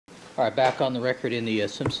All right, back on the record in the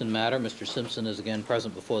Simpson matter. Mr. Simpson is again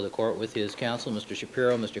present before the court with his counsel, Mr.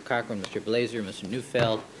 Shapiro, Mr. Cochran, Mr. Blazer, Mr.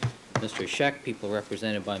 Neufeld, Mr. Scheck, people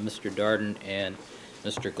represented by Mr. Darden and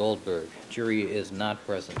Mr. Goldberg. Jury is not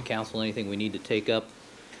present. Counsel, anything we need to take up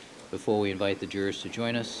before we invite the jurors to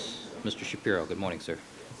join us? Mr. Shapiro, good morning, sir.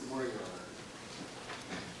 Good morning,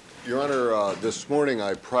 Your Honor. Your Honor, this morning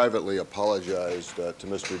I privately apologized to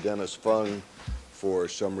Mr. Dennis Fung for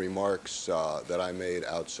some remarks that I made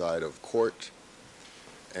outside of court,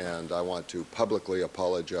 and I want to publicly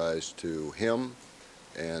apologize to him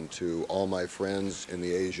and to all my friends in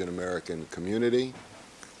the Asian American community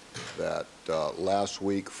that last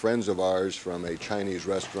week friends of ours from a Chinese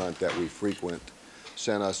restaurant that we frequent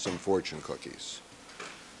sent us some fortune cookies.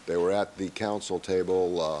 They were at the council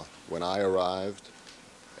table when I arrived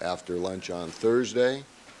after lunch on Thursday.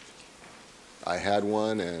 I had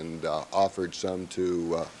one and offered some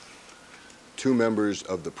to two members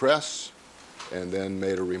of the press, and then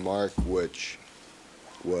made a remark which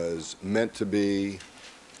was meant to be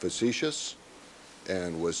facetious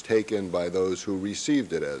and was taken by those who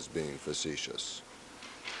received it as being facetious.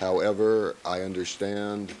 However, I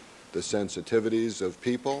understand the sensitivities of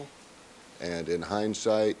people, and in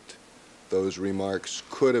hindsight, those remarks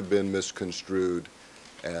could have been misconstrued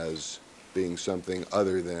as being something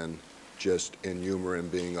other than just in humor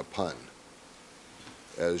and being a pun.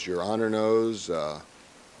 As Your Honor knows,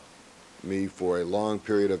 me for a long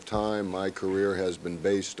period of time, my career has been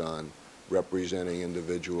based on representing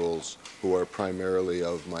individuals who are primarily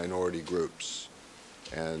of minority groups.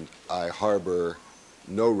 And I harbor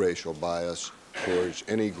no racial bias towards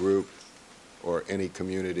any group or any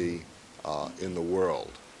community in the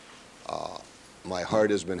world. My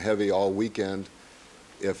heart has been heavy all weekend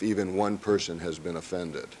if even one person has been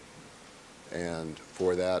offended. And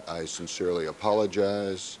for that, I sincerely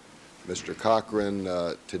apologize. Mr. Cochran,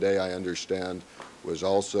 today I understand, was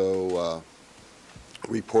also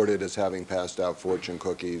reported as having passed out fortune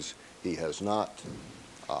cookies. He has not.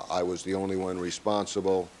 I was the only one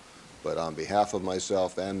responsible, but on behalf of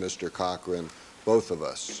myself and Mr. Cochran, both of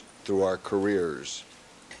us, through our careers,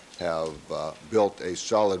 have built a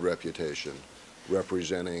solid reputation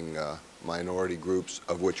representing minority groups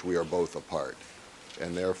of which we are both a part.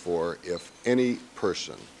 And therefore, if any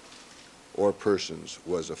person or persons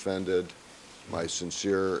was offended, my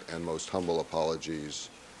sincere and most humble apologies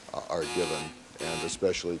are given, and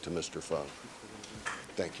especially to Mr. Fung.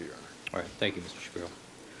 Thank you, Your Honor. All right, thank you, Mr. Shapiro.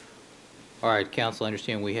 All right, counsel, I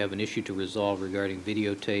understand we have an issue to resolve regarding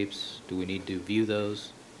videotapes. Do we need to view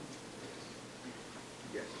those?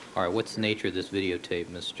 Yes. All right, what's the nature of this videotape,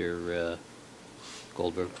 Mr.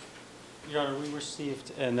 Goldberg? Your Honor, we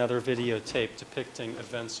received another videotape depicting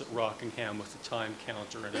events at Rockingham with a time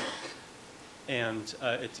counter in it. And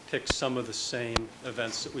it depicts some of the same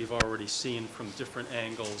events that we've already seen from different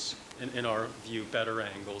angles, in our view, better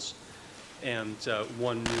angles, and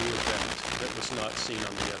one new event that was not seen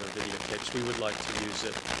on the other videotapes. We would like to use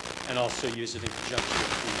it, and also use it in conjunction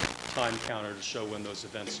with the time counter to show when those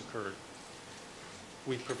events occurred.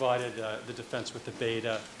 We provided the defense with a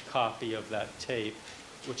beta copy of that tape,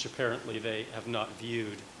 which apparently they have not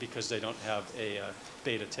viewed because they don't have a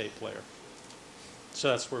beta tape player. So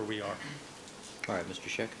that's where we are. All right, Mr.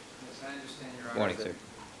 Scheck. Yes, I understand, Your Honor. Morning,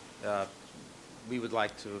 sir. We would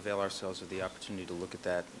like to avail ourselves of the opportunity to look at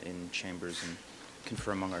that in chambers and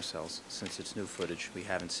confer among ourselves. Since it's new footage, we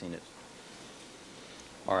haven't seen it.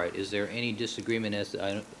 All right, is there any disagreement as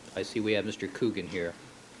to, I see we have Mr. Coogan here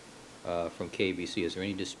from KBC. Is there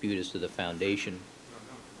any dispute as to the foundation?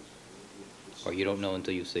 Or you don't know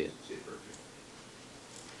until you see it?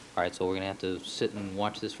 All right, so we're going to have to sit and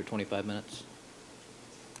watch this for 25 minutes?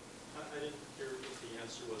 I didn't hear what the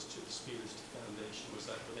answer was to dispute as to foundation. Was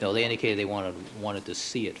that for No, they indicated they wanted to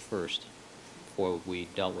see it first before we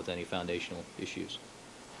dealt with any foundational issues.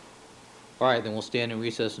 All right, then we'll stand in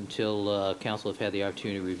recess until counsel have had the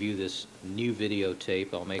opportunity to review this new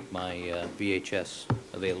videotape. I'll make my VHS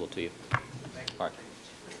available to you. All right.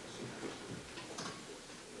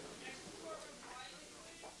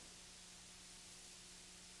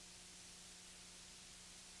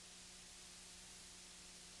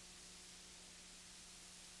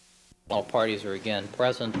 All parties are again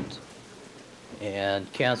present,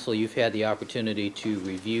 and counsel, you've had the opportunity to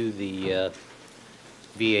review the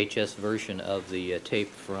VHS version of the tape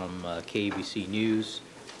from KBC News.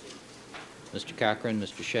 Mr. Cochran,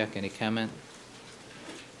 Mr. Scheck, any comment?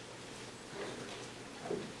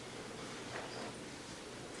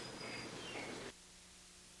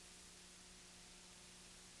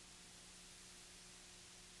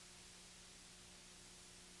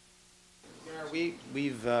 We've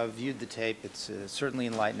viewed the tape. It's certainly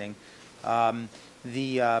enlightening. In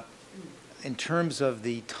terms of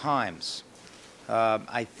the times,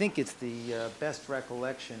 I think it's the best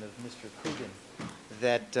recollection of Mr. Coogan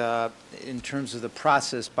that in terms of the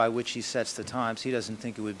process by which he sets the times, he doesn't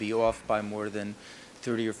think it would be off by more than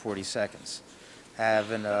 30 or 40 seconds.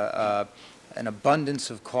 Have an abundance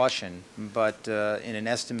of caution, but in an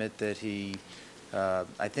estimate that he,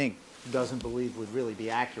 I think, doesn't believe would really be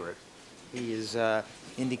accurate. He has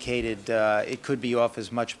indicated it could be off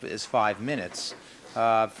as much as 5 minutes.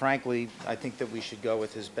 Frankly, I think that we should go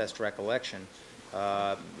with his best recollection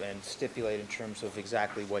and stipulate in terms of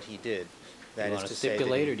exactly what he did. Do you want to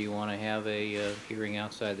stipulate, or do you want to have a hearing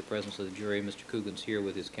outside the presence of the jury? Mr. Coogan's here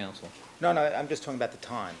with his counsel. No, I'm just talking about the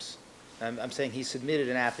times. I'm saying he submitted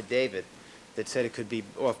an affidavit that said it could be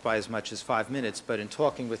off by as much as 5 minutes, but in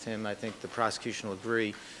talking with him, I think the prosecution will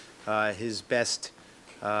agree his best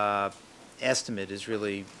estimate is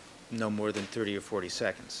really no more than 30 or 40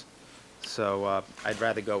 seconds. So I'd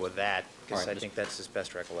rather go with that, because I think that's his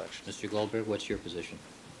best recollection. Mr. Goldberg, what's your position?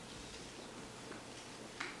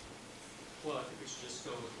 Well, I think we should just go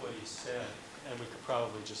with what he said, and we could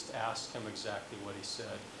probably just ask him exactly what he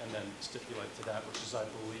said, and then stipulate to that, which is, I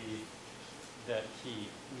believe, that he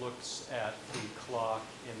looks at the clock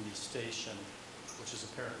in the station, which is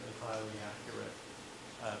apparently highly accurate,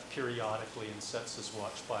 periodically, and sets his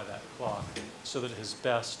watch by that clock, so that his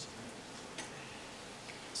best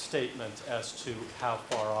statement as to how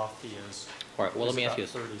far off he is. All right, well, let me ask you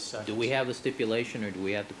about 30 this. seconds. Do we have the stipulation, or do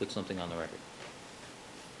we have to put something on the record?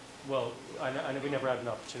 Well, I know we never had an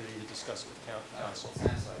opportunity to discuss it with counsel.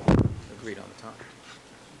 Agreed on the time.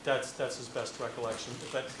 That's his best recollection,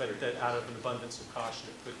 but that out of an abundance of caution,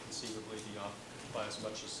 it could conceivably be off by as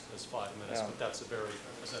much as 5 minutes, No. but that's a very,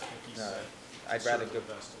 as I think he No, said, I'd rather go.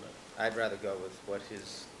 conservative estimate. I'd rather go with what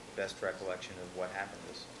his best recollection of what happened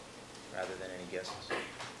is, rather than any guesses.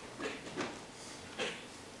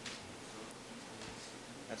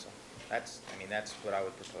 That's all. That's what I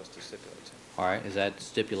would propose to stipulate to. All right, is that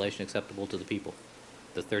stipulation acceptable to the people?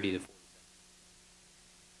 The 30 to 40?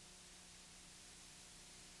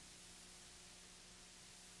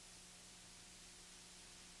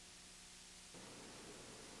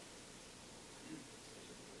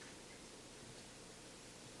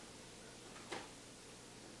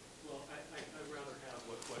 Well, I'd rather have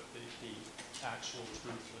what the actual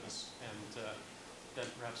truth is, and then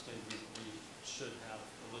perhaps maybe we should have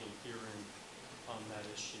a little hearing on that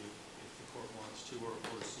issue if the court wants to, or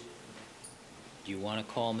see it. Do you want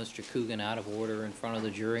to call Mr. Coogan out of order in front of the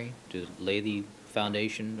jury to lay the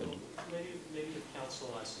foundation? Maybe if counsel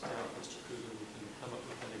and I sit down with Mr. Coogan, we can come up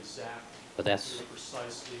with an exact, But that's,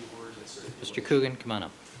 precisely worded stipulation. Mr. Coogan, come on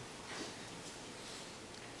up.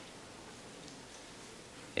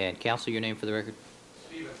 And counsel, your name for the record?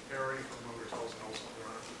 Stephen Perry from Motors Hills and Olson, Your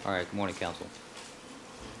Honor. All right, good morning, counsel.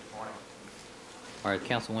 Good morning. All right,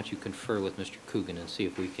 counsel, why don't you confer with Mr. Coogan and see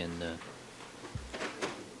if we can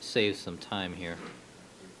save some time here.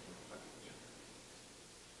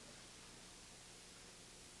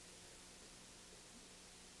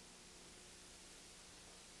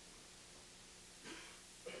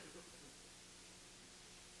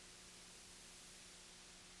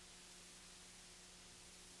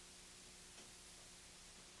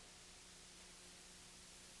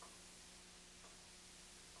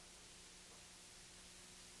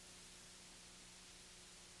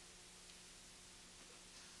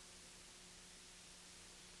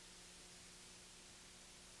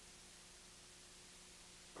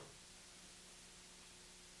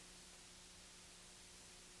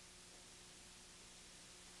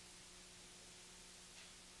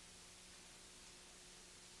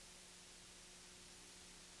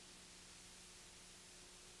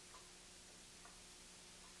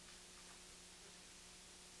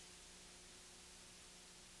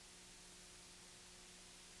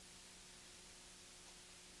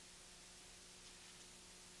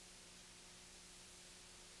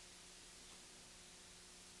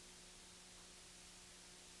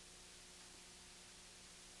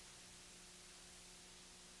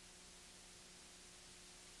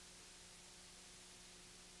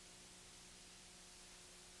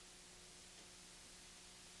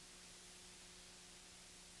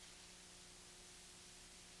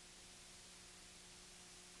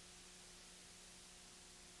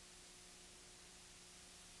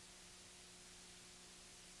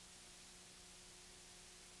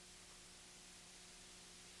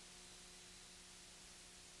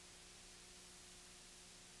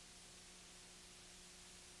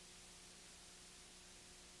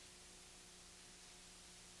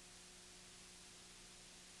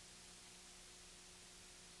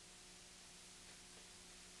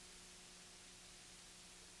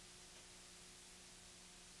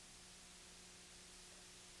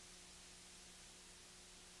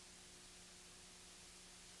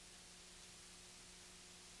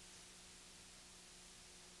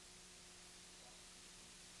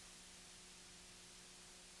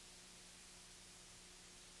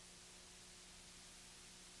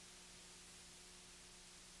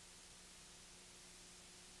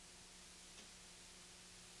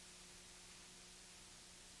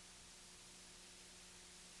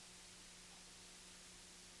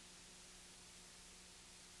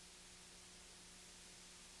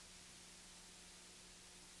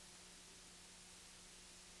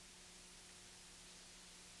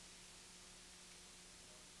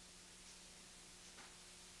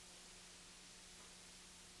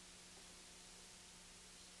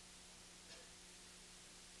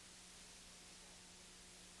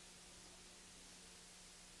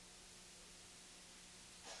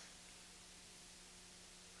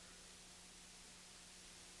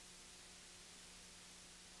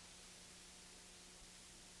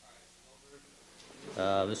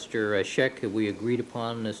 Mr. Scheck, have we agreed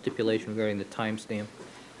upon the stipulation regarding the timestamp?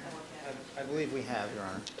 I believe we have, Your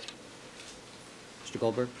Honor. Mr.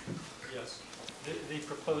 Goldberg? Yes. The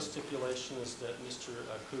proposed stipulation is that Mr.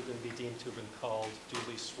 Coogan be deemed to have been called,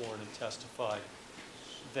 duly sworn, and testified,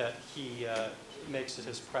 that he makes it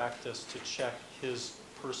his practice to check his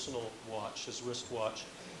personal watch, his wristwatch,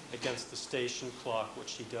 against the station clock,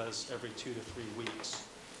 which he does every 2 to 3 weeks,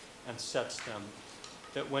 and sets them.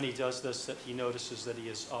 That when he does this, that he notices that he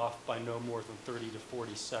is off by no more than 30 to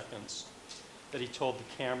 40 seconds. That he told the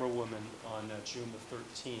camera woman on June the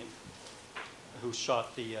 13th, who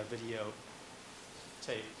shot the video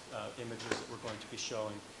tape images that we're going to be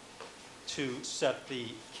showing, to set the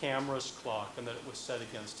camera's clock, and that it was set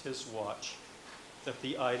against his watch, that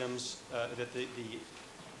the items, that the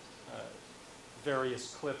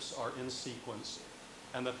various clips are in sequence,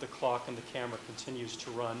 and that the clock and the camera continues to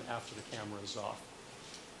run after the camera is off.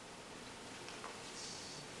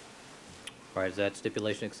 All right, is that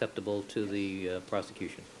stipulation acceptable to the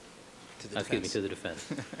prosecution? To the Excuse me, defense. to the defense.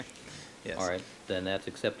 Yes. All right, then that's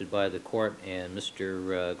accepted by the court, and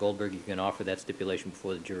Mr. Goldberg, you can offer that stipulation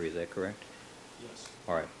before the jury, is that correct? Yes.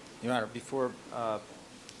 All right. Your Honor, before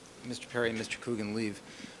Mr. Perry and Mr. Coogan leave,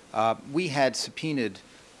 we had subpoenaed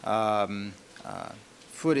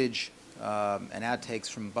footage and outtakes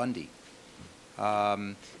from Bundy.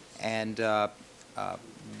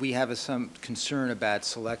 We have some concern about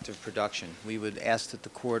selective production. We would ask that the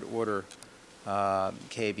court order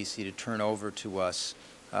KABC to turn over to us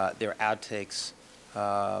their outtakes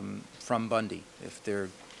from Bundy. If they're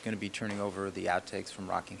going to be turning over the outtakes from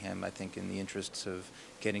Rockingham, I think in the interests of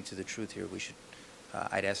getting to the truth here, we should,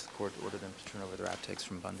 I'd ask the court to order them to turn over their outtakes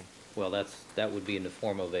from Bundy. Well, that would be in the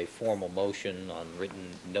form of a formal motion on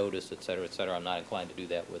written notice, et cetera, et cetera. I'm not inclined to do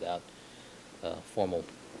that without formal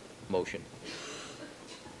motion.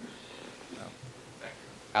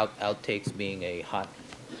 Outtakes being a hot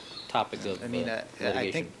topic of I mean, litigation.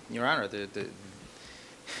 I think, Your Honor,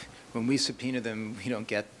 when we subpoena them, we don't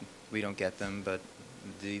get them, but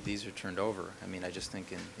these are turned over. I mean, I just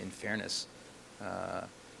think in fairness.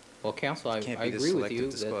 Well, counsel, I can't be this agree with selective you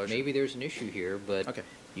that disclosure. maybe there's an issue here, but Okay.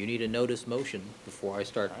 you need a notice motion before I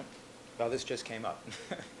start. Well, this just came up.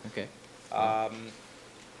 Okay.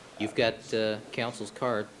 You've got counsel's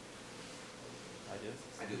card. I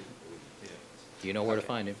do. You know where to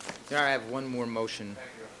find him. Your Honor, I have one more motion,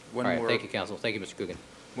 All right, thank you, counsel. Thank you, Mr. Coogan.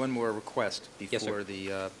 one more request Yes, sir. before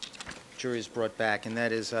the jury is brought back, and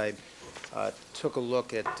that is I took a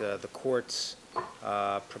look at the court's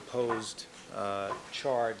proposed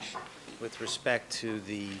charge with respect to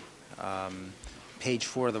the page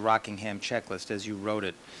 4 of the Rockingham checklist, as you wrote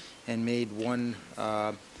it, and made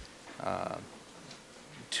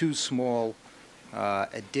two small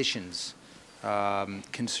additions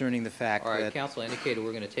concerning the fact All right, that... counsel indicated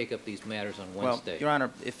we're going to take up these matters on Well, Wednesday. Your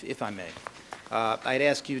Honor, if I may, I'd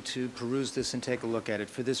ask you to peruse this and take a look at it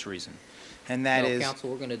for this reason, and that is... No,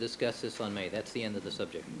 counsel, we're going to discuss this on May. That's the end of the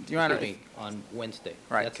subject. Your Honor, Excuse me, on Wednesday.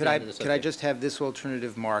 Right, That's could the I end of the could I subject. just have this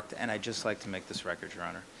alternative marked, and I'd just like to make this record, Your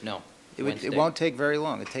Honor. No, It Wednesday. won't take very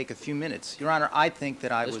long. It'll take a few minutes. Your Honor, I think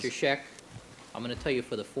that I was... Mr. Scheck, I'm going to tell you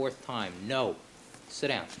for the 4th time, no. Sit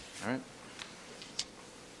down. All right.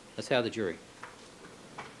 Let's have the jury.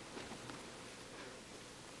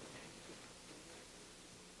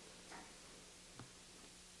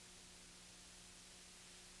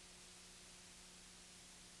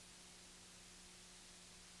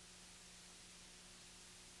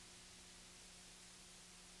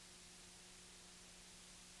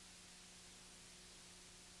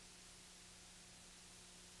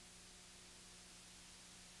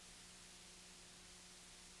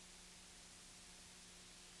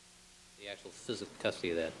 The actual physical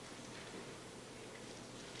custody of that.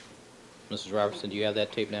 Mrs. Robertson, do you have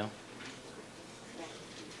that tape now?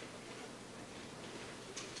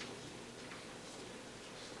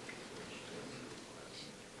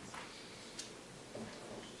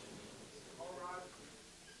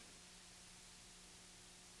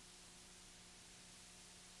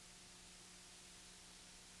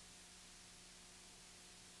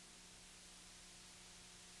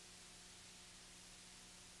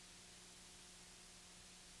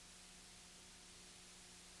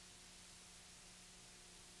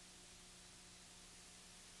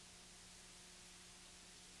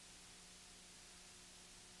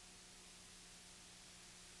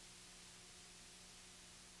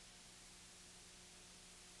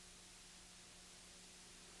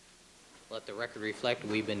 Let the record reflect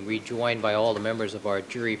we've been rejoined by all the members of our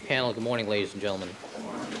jury panel. Good morning, ladies and gentlemen.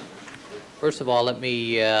 First of all, let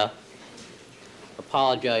me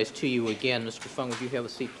apologize to you again. Mr. Fung, would you have a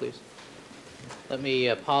seat, please? Let me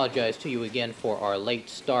apologize to you again for our late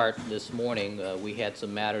start this morning. We had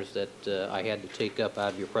some matters that I had to take up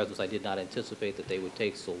out of your presence. I did not anticipate that they would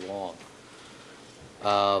take so long.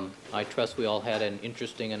 I trust we all had an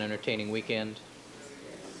interesting and entertaining weekend.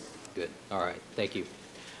 Good. All right. Thank you.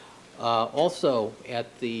 Also,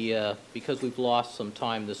 because we've lost some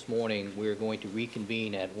time this morning, we're going to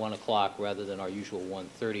reconvene at 1 o'clock rather than our usual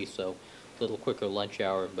 1:30, so a little quicker lunch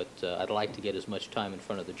hour, but I'd like to get as much time in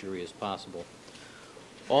front of the jury as possible.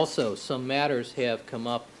 Also, some matters have come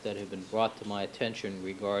up that have been brought to my attention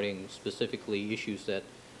regarding specifically issues that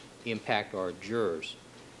impact our jurors,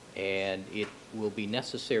 and it will be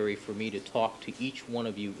necessary for me to talk to each one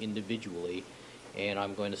of you individually, and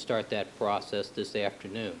I'm going to start that process this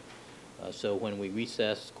afternoon. So when we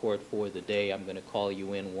recess court for the day, I'm going to call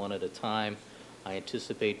you in one at a time. I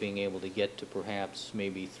anticipate being able to get to perhaps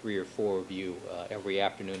maybe 3 or 4 of you every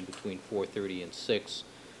afternoon between 4:30 and 6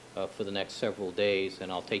 for the next several days,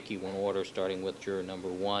 and I'll take you in order, starting with juror number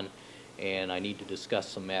 1, and I need to discuss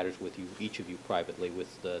some matters with you, each of you privately,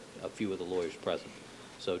 with a few of the lawyers present.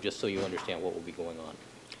 So just so you understand what will be going on.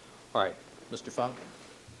 All right, Mr. Fung.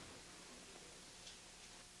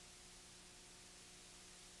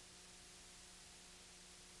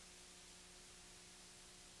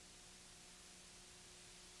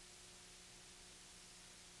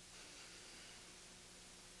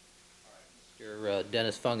 Mr.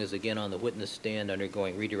 Dennis Fung is again on the witness stand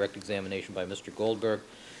undergoing redirect examination by Mr. Goldberg.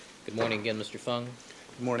 Good morning again, Mr. Fung.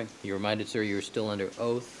 Good morning. You're reminded, sir, you're still under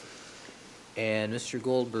oath. And Mr.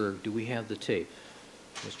 Goldberg, do we have the tape?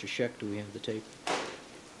 Mr. Scheck, do we have the tape?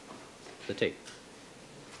 The tape.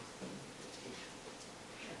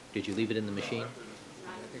 Did you leave it in the machine?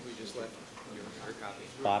 I think we just left your copy.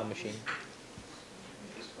 Bottom machine?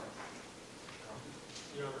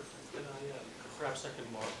 Your Honor, can I, perhaps I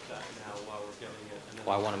can mark that now while we're getting it. And then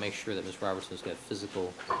Well, I want to make sure that Ms. Robertson's got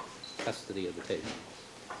physical custody of the tape.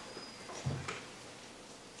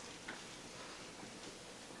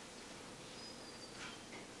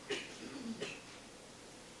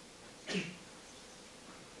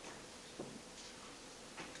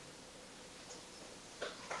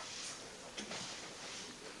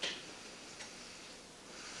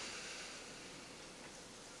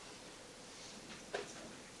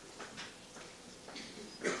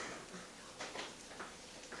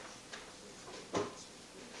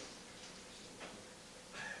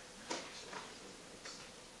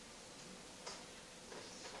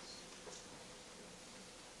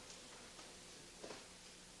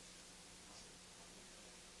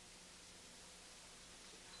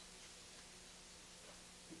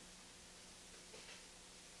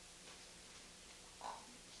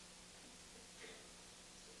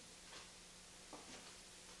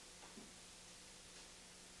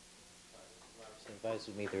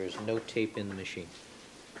 Advises me there is no tape in the machine.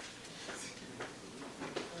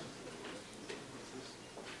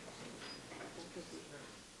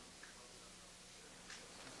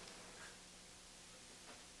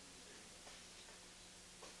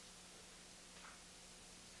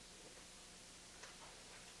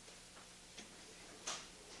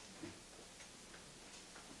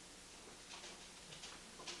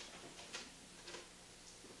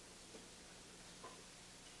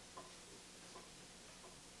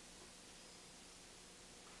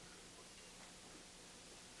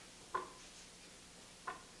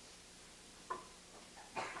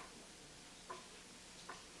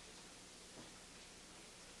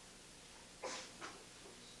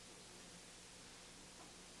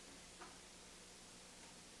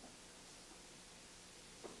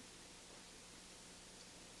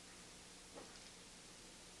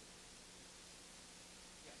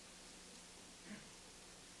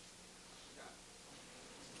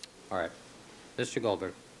 All right. Mr.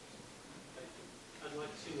 Goldberg. I'd like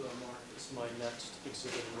to mark this my next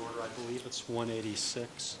exhibit in order. I believe it's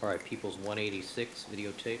 186. All right, People's 186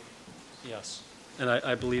 videotape. Yes. And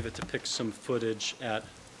I believe it depicts some footage at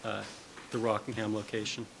the Rockingham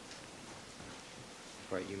location.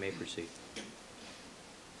 All right, you may proceed.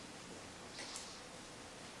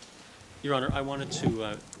 Your Honor, I wanted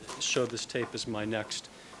to show this tape as my next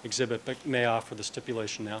exhibit, but may I offer the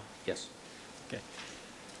stipulation now? Yes. Okay.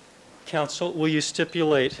 Counsel, will you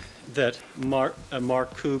stipulate that Mark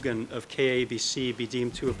Coogan of KABC be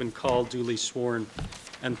deemed to have been called, duly sworn,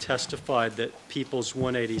 and testified that People's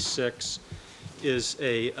 186 is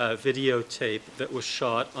a videotape that was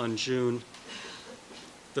shot on June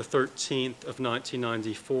the 13th of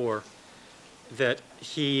 1994, that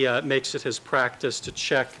he makes it his practice to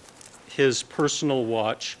check his personal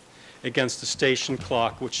watch against the station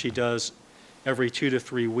clock, which he does every 2 to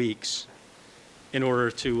 3 weeks, in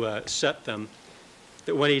order to set them,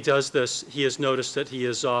 that when he does this, he has noticed that he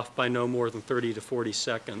is off by no more than 30 to 40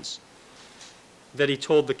 seconds. That he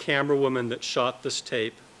told the camera woman that shot this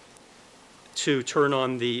tape to turn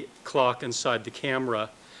on the clock inside the camera,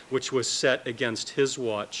 which was set against his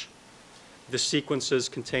watch. The sequences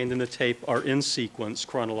contained in the tape are in sequence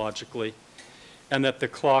chronologically, and that the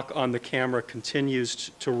clock on the camera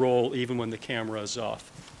continues to roll even when the camera is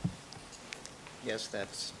off. Yes,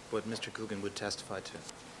 that's what Mr. Coogan would testify to.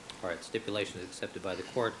 All right, stipulation is accepted by the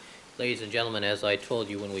court. Ladies and gentlemen, as I told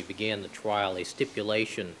you when we began the trial, a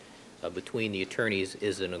stipulation between the attorneys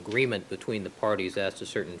is an agreement between the parties as to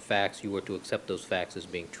certain facts. You are to accept those facts as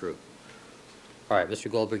being true. All right,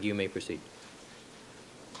 Mr. Goldberg, you may proceed.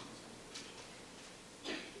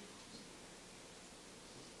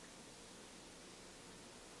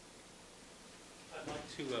 I'd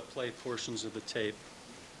like to play portions of the tape.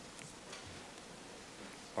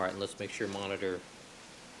 All right, and let's make sure monitor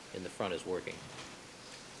in the front is working.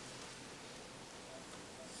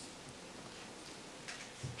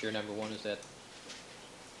 Juror number 1, is that?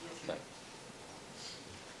 Okay.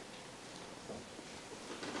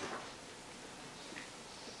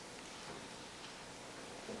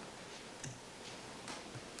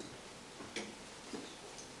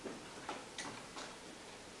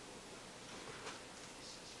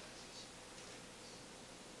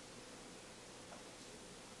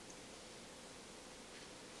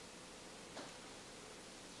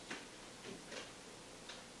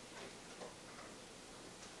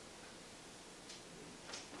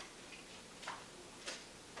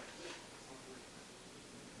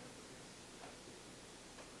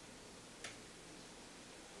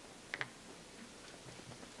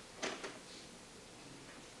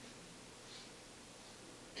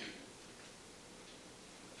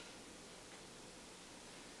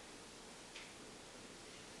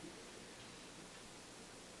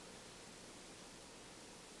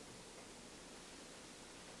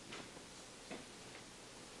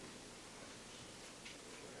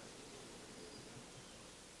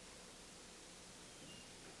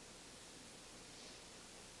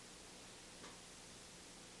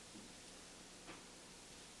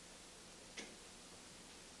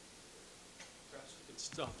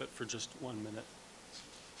 Stop it for just 1 minute.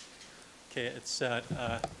 Okay, it's at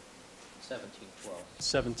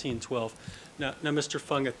 17:12. Now, Mr.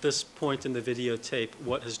 Fung, at this point in the videotape,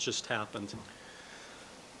 what has just happened?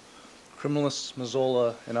 Criminalist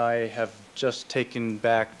Mazzola and I have just taken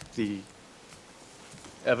back the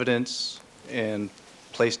evidence and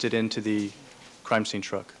placed it into the crime scene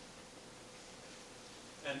truck.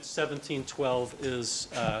 And 1712 is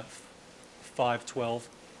 512?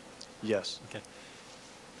 Yes. Okay.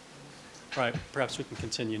 All right, perhaps we can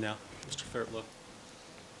continue now, Mr. Fairtlow.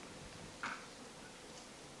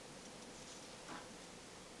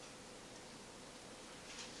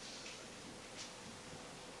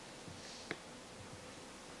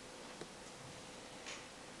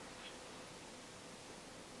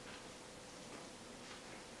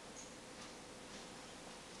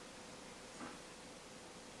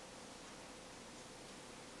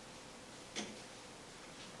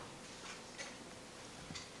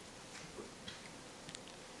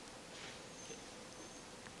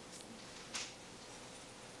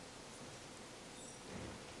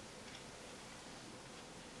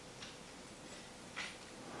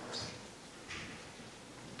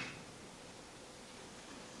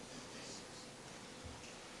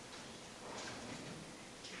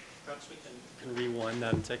 Perhaps we can rewind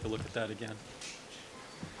that and take a look at that again.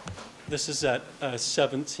 This is at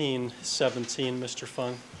 17:17, Mr.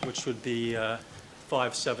 Fung, which would be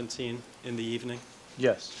 5:17 in the evening.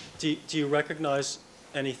 Yes. Do you recognize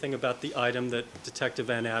anything about the item that Detective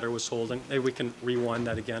Van Adder was holding? Maybe we can rewind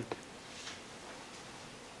that again.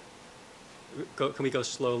 Can we go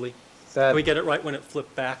slowly? Can we get it right when it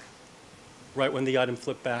flipped back? Right when the item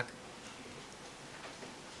flipped back?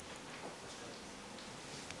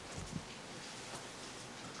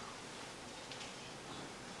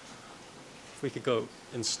 If we could go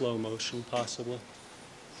in slow motion, possibly.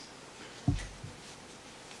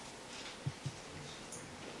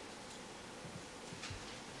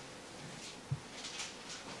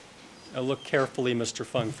 Now look carefully, Mr.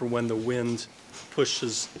 Fung, for when the wind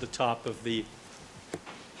pushes the top of the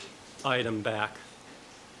item back.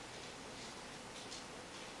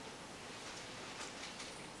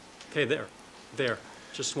 Okay, there.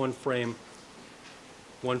 Just one frame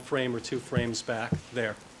or 2 frames back,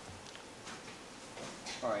 there.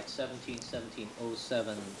 All right, 17, 17,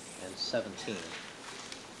 07, and 17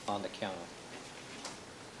 on the counter.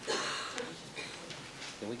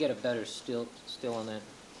 Can we get a better still on that?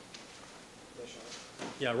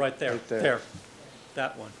 Yeah, right there. Right there. There.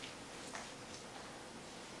 That one.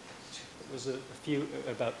 It was a few,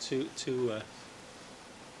 about two.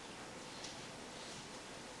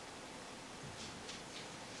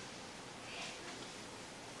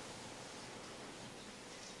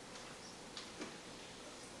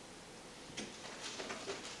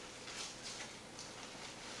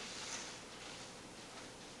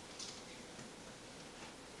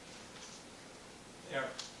 There.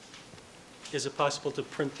 Is it possible to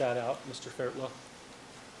print that out, Mr. Fairtwell?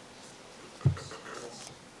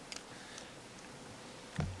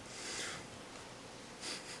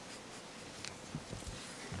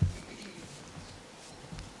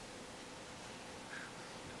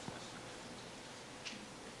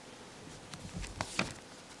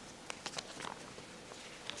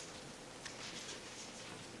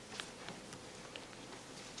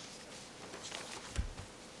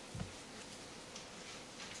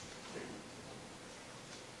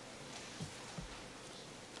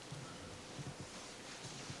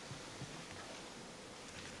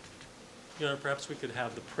 Your Honor, perhaps we could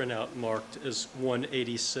have the printout marked as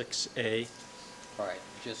 186A. All right,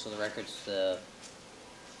 just so the record's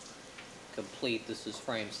complete, this is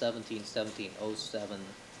frame 171707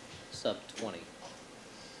 sub 20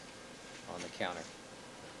 on the counter.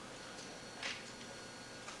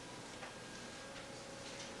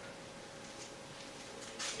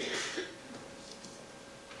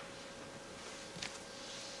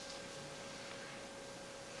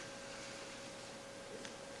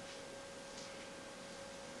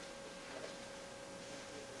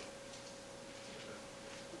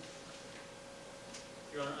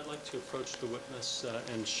 Your Honor, I'd like to approach the witness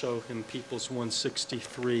and show him People's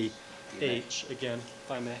 163H again,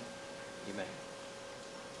 if I may. You may.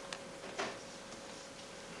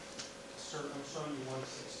 Sir, I'm showing you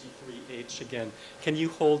 163H again. Can you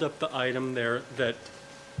hold up the item there that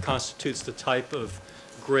constitutes the type of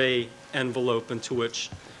gray envelope into which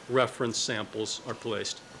reference samples are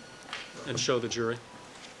placed and show the jury?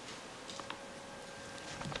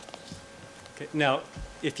 Okay, now,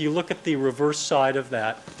 if you look at the reverse side of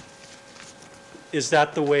that, is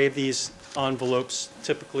that the way these envelopes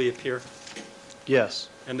typically appear? Yes.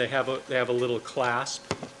 And they have a little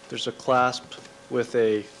clasp? There's a clasp with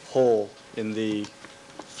a hole in the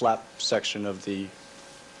flap section of the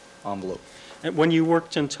envelope. And when you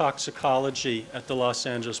worked in toxicology at the Los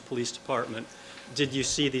Angeles Police Department, did you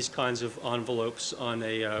see these kinds of envelopes on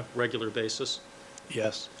a regular basis?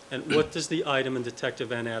 Yes. And what does the item in Detective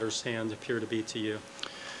Van Adder's hand appear to be to you?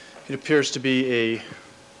 It appears to be a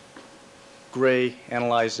gray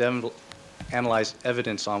analyzed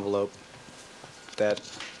evidence envelope that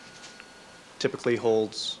typically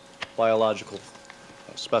holds biological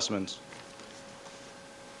specimens.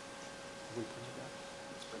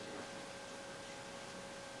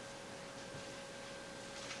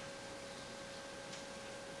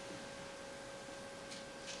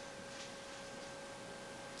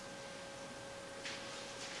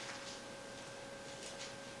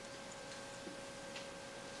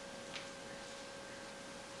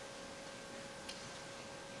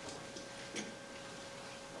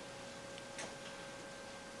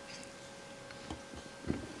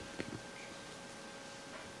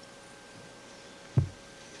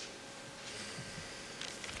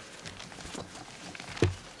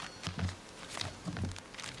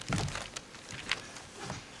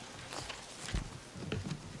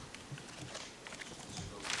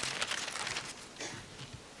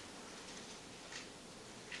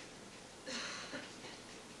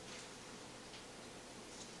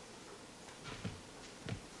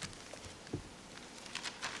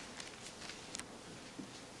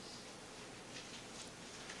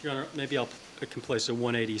 Your Honor, maybe I can place a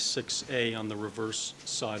 186A on the reverse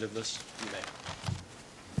side of this. You may.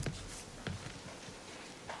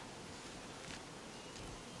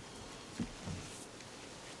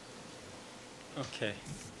 Okay.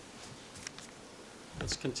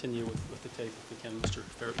 Let's continue with the tape if we can, Mr.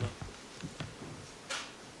 Fairtwell.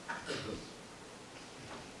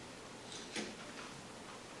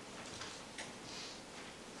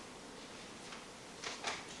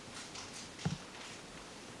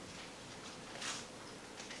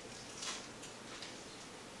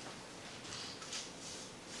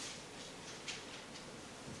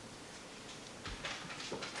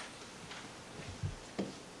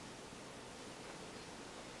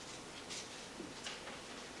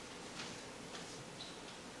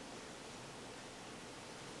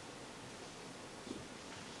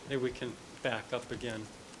 Maybe we can back up again,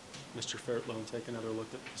 Mr. Fairtwell, and take another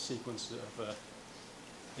look at the sequence of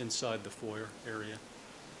inside the foyer area.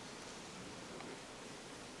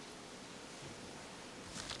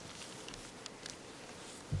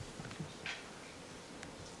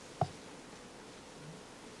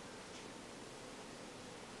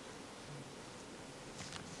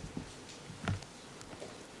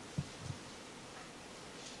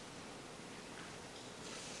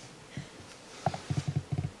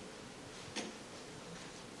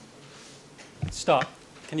 Stop.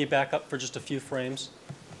 Can you back up for just a few frames?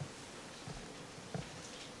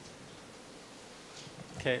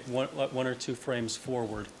 Okay, one or two frames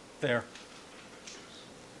forward. There.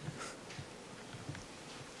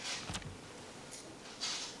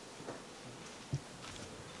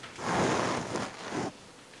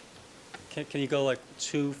 Can you go like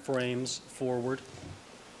 2 frames forward?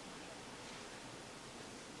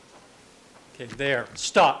 Okay, there.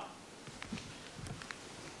 Stop.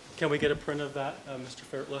 Can we get a print of that, Mr.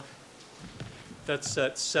 Fairtlow? That's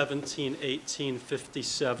at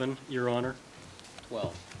 17/18/57, Your Honor.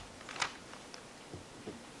 12.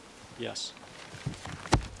 Yes.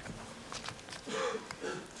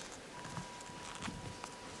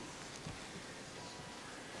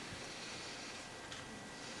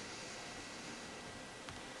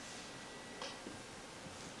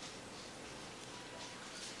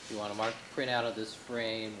 You want to mark the print out of this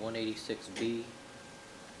frame 186B?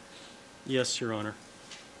 Yes, Your Honor.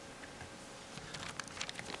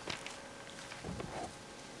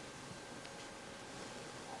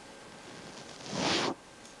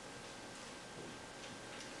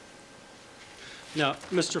 Now,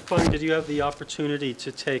 Mr. Fung, did you have the opportunity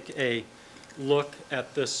to take a look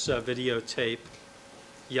at this videotape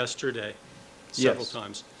yesterday? Several Yes.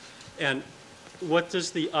 times. And what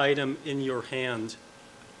does the item in your hand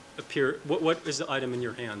appear, what is the item in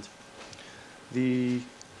your hand?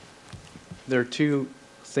 There are 2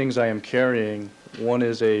 things I am carrying. One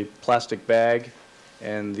is a plastic bag,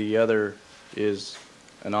 and the other is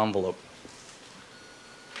an envelope.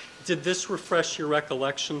 Did this refresh your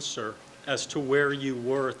recollection, sir, as to where you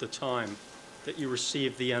were at the time that you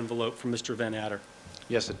received the envelope from Mr. Van Adder?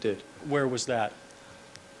 Yes, it did. Where was that?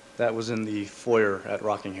 That was in the foyer at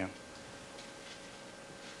Rockingham.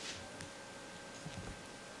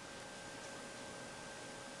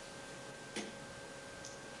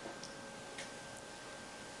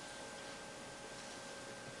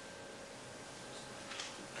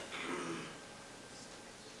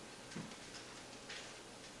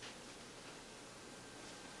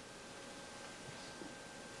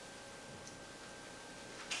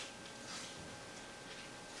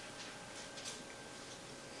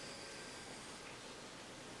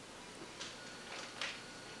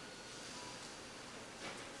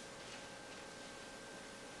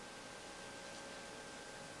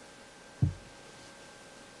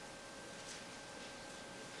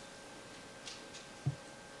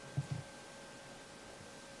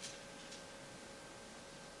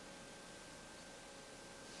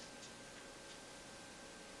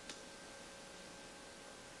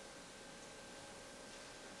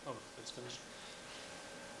 Oh, it's finished.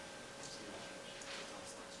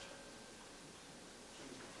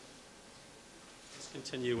 Let's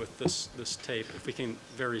continue with this tape, if we can,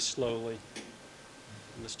 very slowly.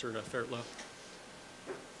 Mr. Fairtlow.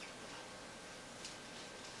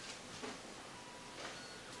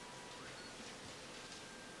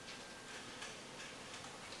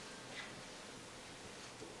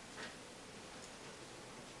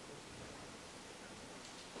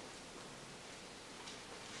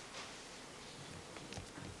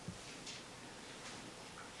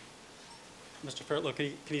 Mr. Fairtlow,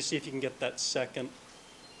 can you see if you can get that second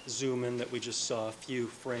zoom in that we just saw a few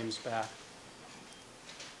frames back?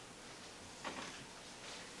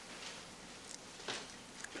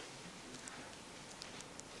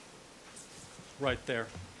 Right there.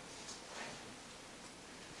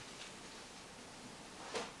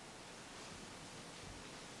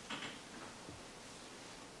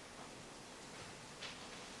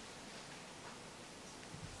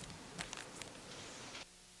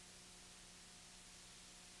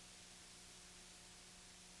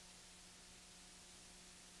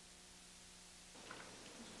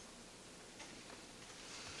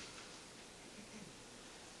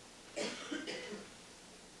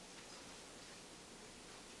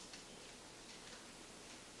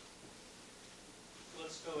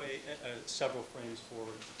 Let's go several frames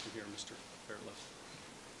forward from here, Mr. Fairtlow.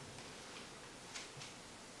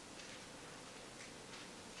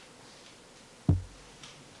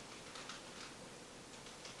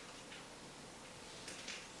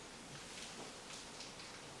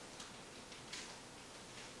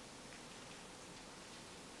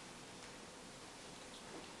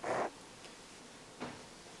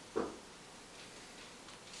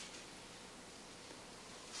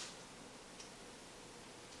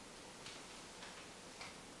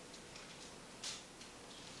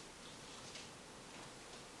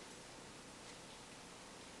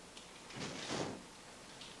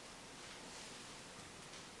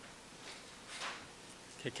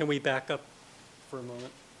 Okay, can we back up for a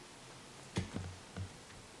moment?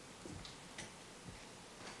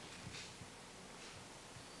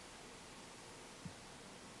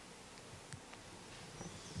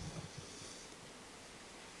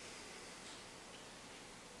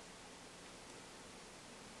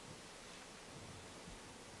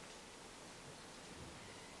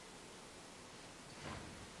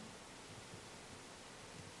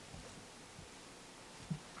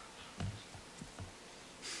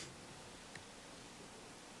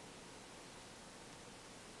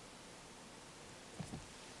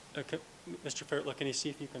 Okay, Mr. Fairtlook, can you see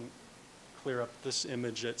if you can clear up this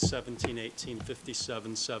image at 17, 18,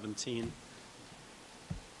 57, 17?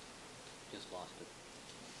 Just lost it.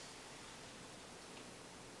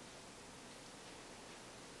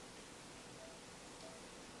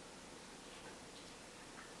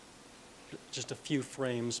 Just a few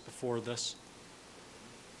frames before this.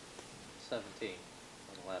 17 on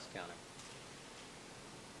the last counter.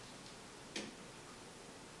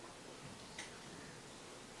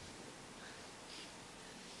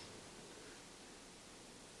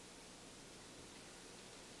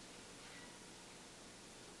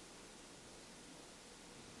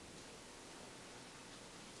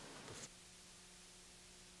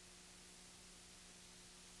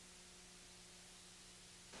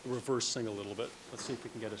 Reversing a little bit. Let's see if we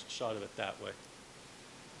can get a shot of it that way.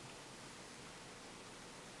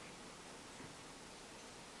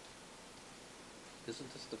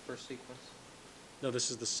 Isn't this the first sequence? No,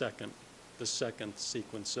 this is the second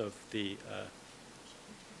sequence of the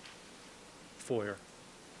foyer.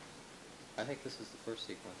 I think this is the first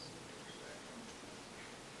sequence.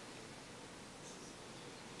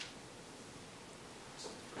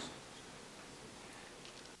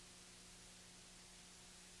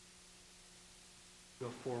 Go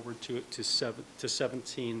forward to it to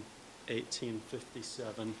 17, 18,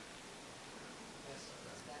 57.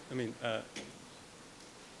 I mean,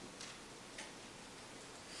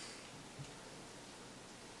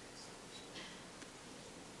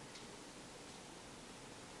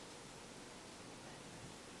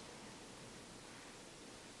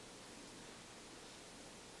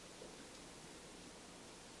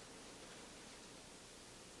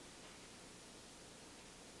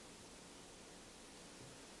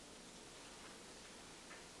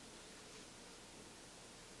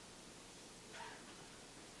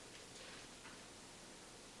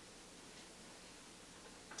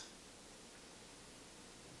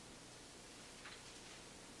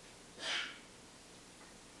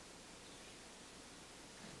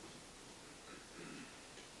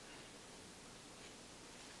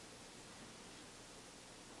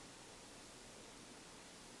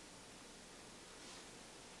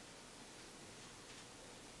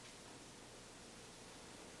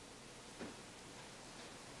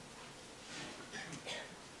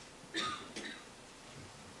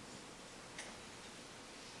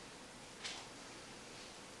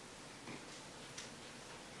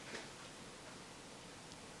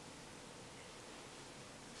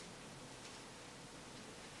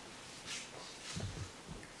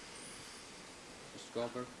 Mr.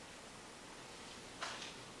 Goldberg?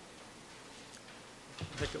 I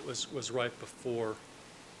think it was right before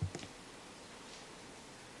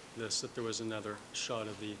this that there was another shot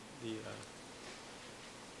of the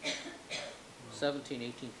 17,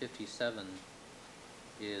 18, 57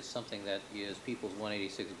 is something that is People's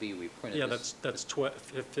 186B. We printed yeah, this. that's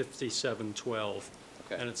 5712.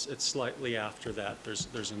 Okay. And it's slightly after that.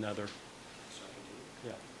 There's another.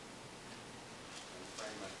 Yeah.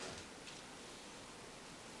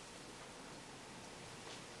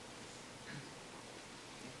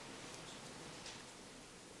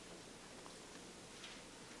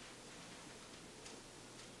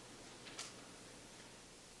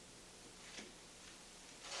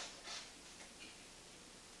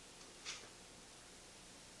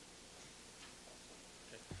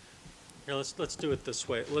 Here, let's do it this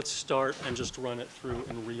way. Let's start and just run it through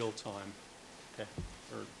in real time. Okay.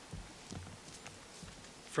 Or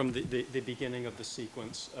from the beginning of the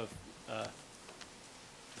sequence of the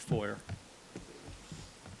foyer.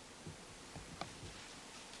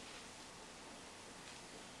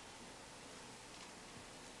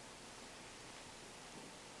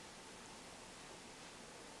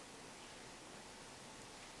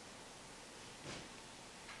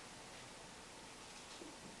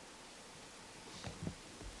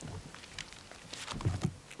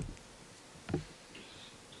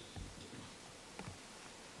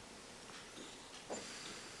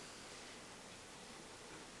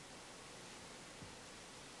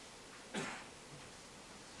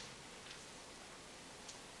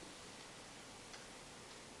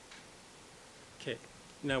 Okay,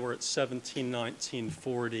 now we're at 17, 19,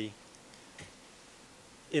 40.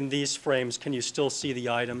 In these frames, can you still see the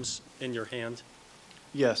items in your hand?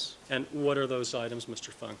 Yes. And what are those items, Mr.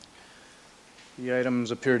 Fung? The items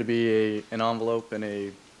appear to be an envelope and a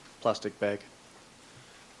plastic bag.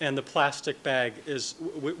 And the plastic bag is,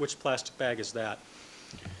 which plastic bag is that?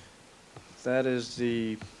 That is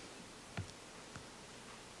the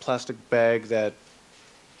plastic bag that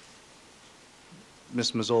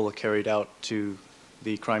Miss Mazzola carried out to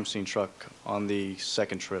the crime scene truck on the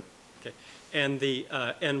second trip. Okay. And the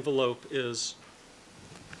envelope is,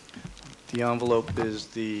 The envelope is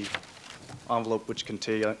the envelope which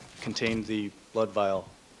contained the blood vial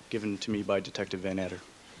given to me by Detective Van Adder.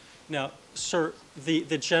 now, sir,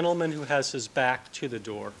 the gentleman who has his back to the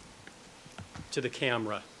door, to the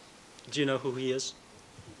camera, do you know who he is?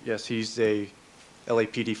 Yes, he's a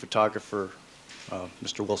LAPD photographer,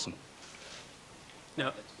 Mr. Wilson.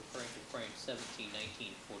 Now, That's referring to frame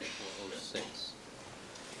 17/19/4406.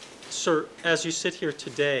 sir, as you sit here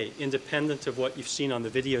today, independent of what you've seen on the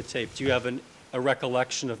videotape, do you have a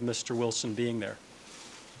recollection of Mr. Wilson being there?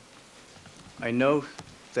 I know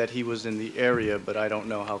that he was in the area, but I don't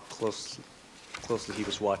know how closely he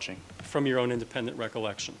was watching, From your own independent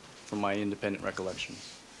recollection? from my independent recollection.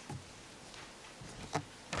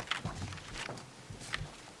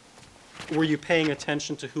 Were you paying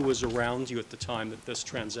attention to who was around you at the time that this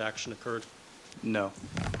transaction occurred? No.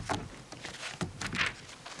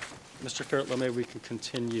 Mr. Fairtlow, maybe we can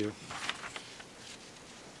continue.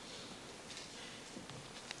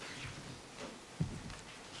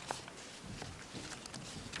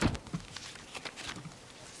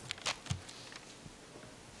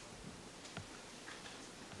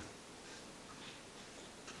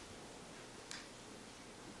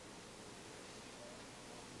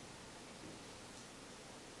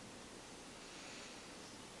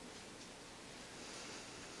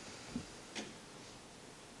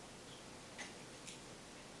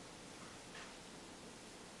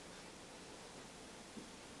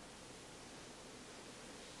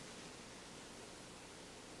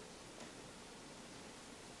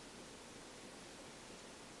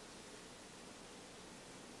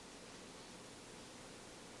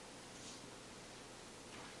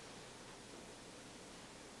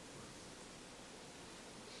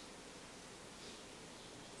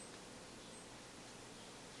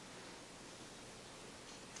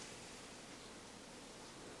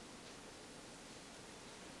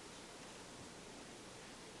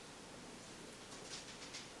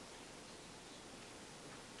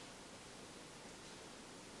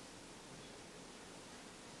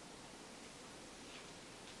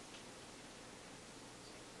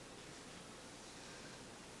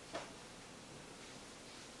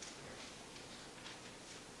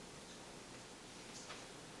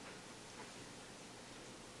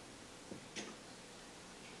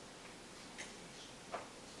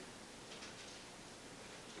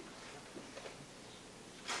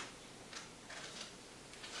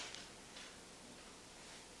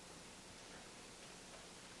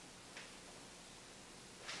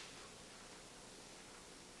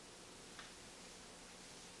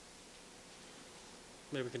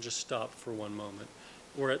 Maybe we can just stop for one moment.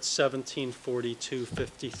 We're at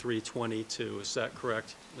 17:42:53:22. Is that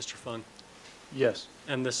correct, Mr. Fung? Yes.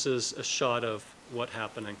 And this is a shot of what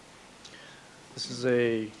happening? This is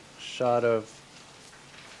a shot of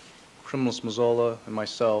Criminal Mazzola and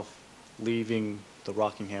myself leaving the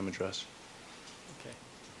Rockingham address. Okay.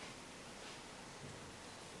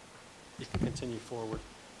 You can continue forward.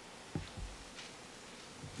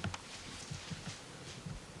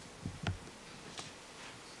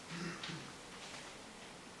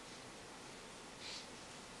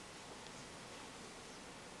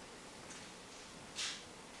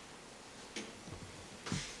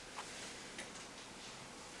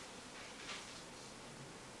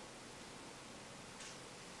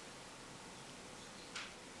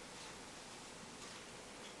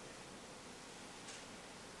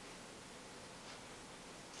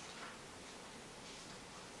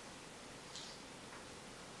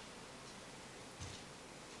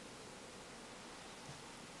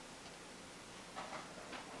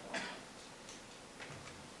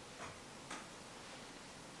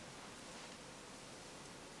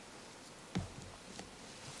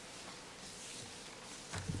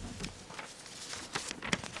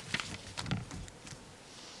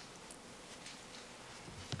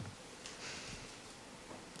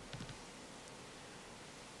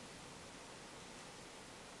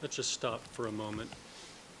 Let's just stop for a moment.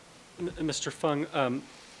 Mr. Fung,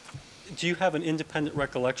 do you have an independent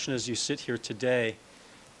recollection as you sit here today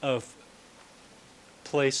of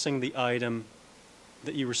placing the item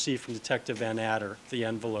that you received from Detective Van Adder, the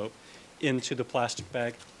envelope, into the plastic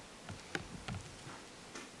bag?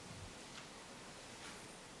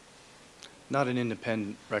 Not an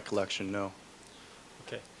independent recollection, no.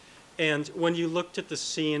 Okay. And when you looked at the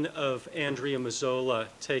scene of Andrea Mazzola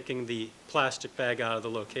taking the plastic bag out of the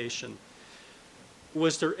location,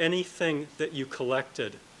 was there anything that you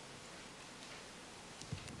collected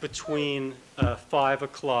between 5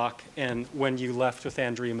 o'clock and when you left with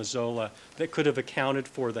Andrea Mazzola that could have accounted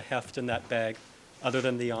for the heft in that bag, other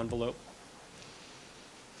than the envelope?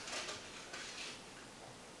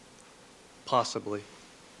 Possibly.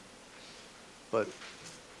 But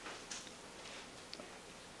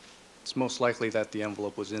it's most likely that the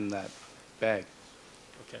envelope was in that bag.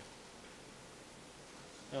 Okay.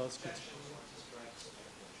 Now let's continue.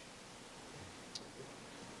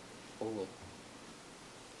 Ogle.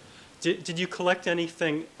 Did you collect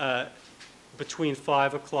anything between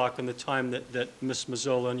 5 o'clock and the time that Ms.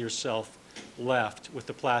 Mazzola and yourself left with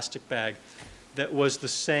the plastic bag that was the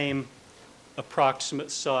same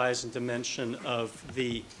approximate size and dimension of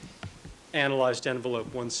the analyzed envelope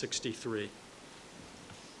 163?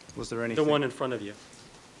 Was there anything? The one in front of you.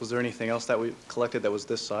 Was there anything else that we collected that was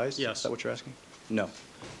this size? Yes. Is that what you're asking? No.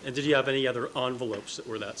 And did you have any other envelopes that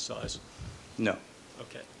were that size? No.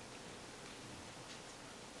 Okay.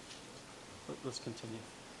 Let's continue.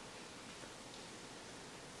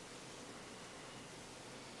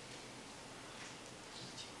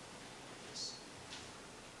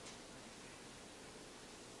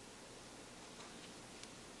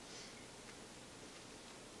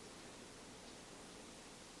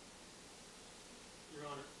 Your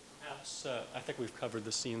Honor, perhaps I think we've covered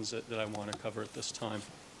the scenes that I want to cover at this time.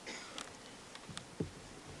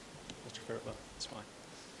 Mr. Fairclough, it's fine.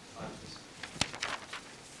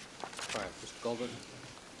 All right, Mr. Goldberg.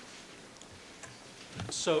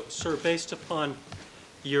 So, sir, based upon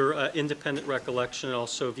your independent recollection and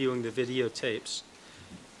also viewing the videotapes,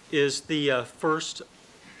 is the first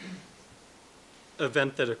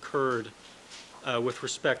event that occurred with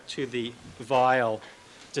respect to the vial,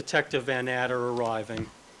 Detective Van Adder arriving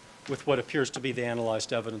with what appears to be the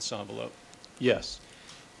analyzed evidence envelope? Yes.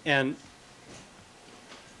 And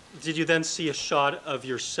did you then see a shot of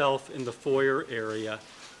yourself in the foyer area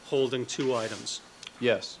holding two items?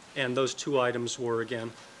 Yes. And those two items were,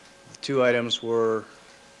 again? The two items were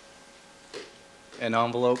an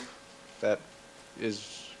envelope that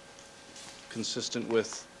is consistent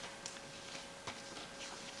with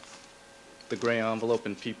the gray envelope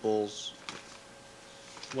in People's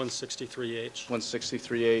 163H.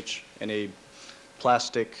 163H and a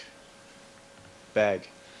plastic bag.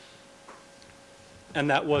 And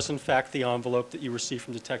that was, in fact, the envelope that you received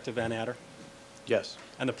from Detective Van Adder? Yes.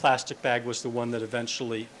 And the plastic bag was the one that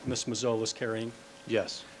eventually Ms. Mazzola was carrying?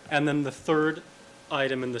 Yes. And then the third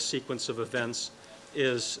item in the sequence of events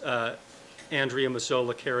is Andrea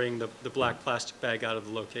Mazzola carrying the black plastic bag out of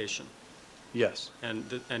the location, Yes. and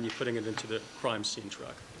you putting it into the crime scene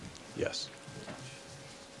truck. Yes.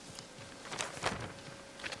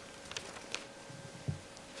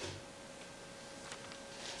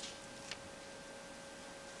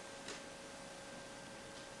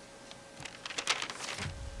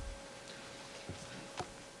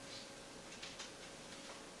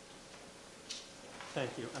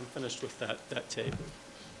 Thank you. I'm finished with that tape.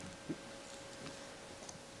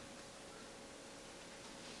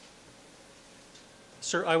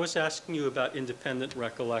 Sir, I was asking you about independent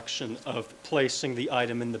recollection of placing the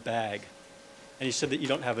item in the bag, and you said that you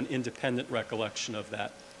don't have an independent recollection of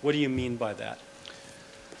that. What do you mean by that?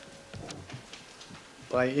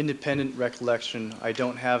 By independent recollection, I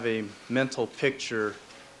don't have a mental picture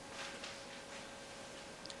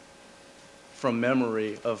from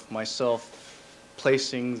memory of myself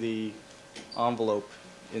placing the envelope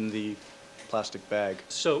in the plastic bag.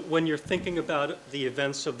 So when you're thinking about the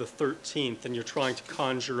events of the 13th and you're trying to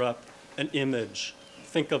conjure up an image,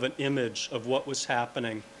 think of an image of what was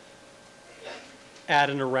happening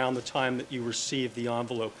at and around the time that you received the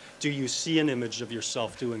envelope. Do you see an image of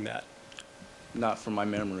yourself doing that? Not from my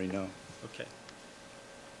memory, no. Okay.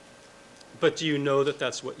 But do you know that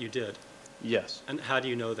that's what you did? Yes. And how do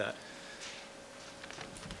you know that?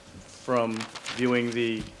 From viewing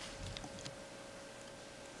the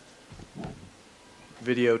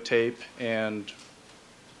videotape and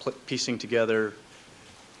piecing together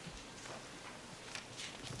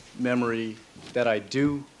memory that I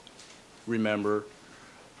do remember,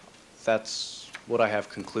 that's what I have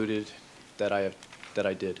concluded that I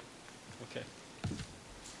did. Okay.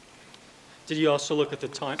 Did you also look at the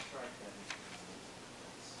time?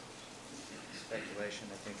 Speculation,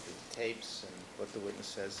 I think the tapes and what the witness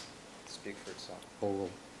says speak for itself. Ogle.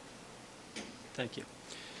 Thank you.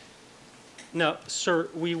 Now, sir,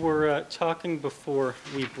 we were talking before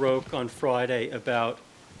we broke on Friday about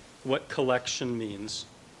what collection means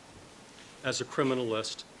as a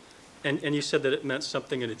criminalist, and you said that it meant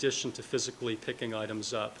something in addition to physically picking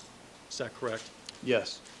items up. Is that correct?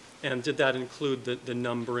 Yes. And did that include the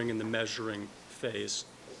numbering and the measuring phase?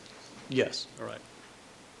 Yes. All right.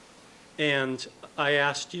 And I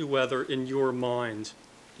asked you whether in your mind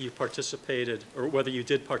you participated, or whether you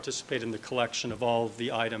did participate in the collection of all of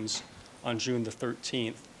the items on June the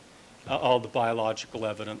 13th, all the biological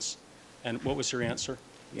evidence. And what was your answer?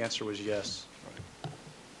 The answer was yes.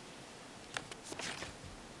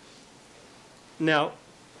 Now,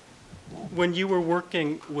 when you were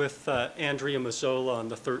working with Andrea Mazzola on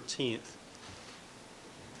the 13th,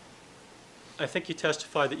 I think you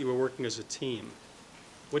testified that you were working as a team.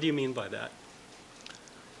 What do you mean by that?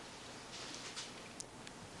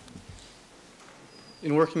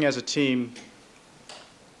 In working as a team,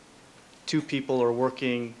 two people are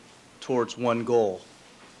working towards one goal.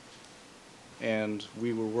 And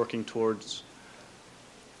we were working towards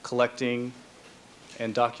collecting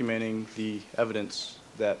and documenting the evidence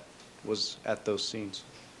that was at those scenes.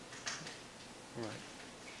 All right.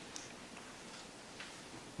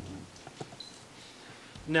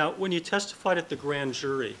 Now, when you testified at the grand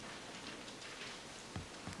jury,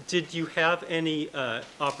 did you have any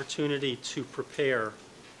opportunity to prepare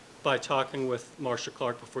by talking with Marcia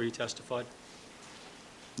Clark before you testified?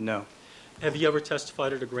 No. Have you ever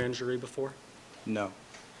testified at a grand jury before? No.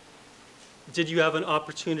 Did you have an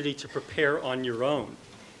opportunity to prepare on your own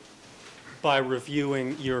by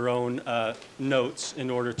reviewing your own notes in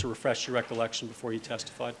order to refresh your recollection before you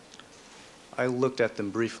testified? I looked at them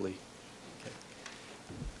briefly.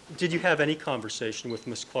 Did you have any conversation with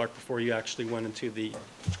Ms. Clark before you actually went into the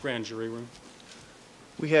grand jury room?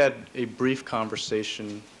 We had a brief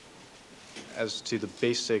conversation as to the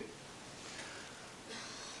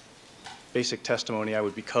basic testimony I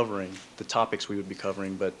would be covering, the topics we would be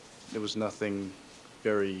covering, but it was nothing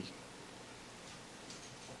very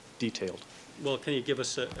detailed. Well, can you give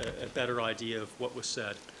us a better idea of what was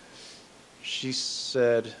said? She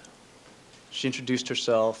said, she introduced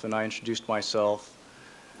herself and I introduced myself.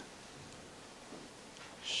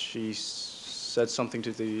 She said something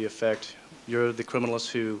to the effect, "You're the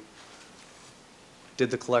criminalist who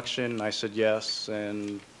did the collection?" I said yes,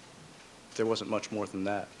 and there wasn't much more than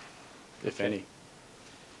that, if any.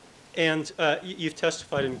 And you've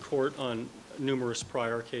testified in court on numerous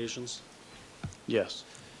prior occasions. Yes.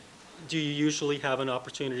 Do you usually have an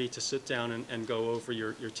opportunity to sit down and go over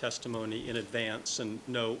your testimony in advance and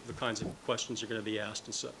know the kinds of questions you're going to be asked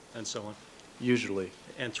and so on? Usually,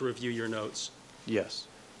 And to review your notes? yes.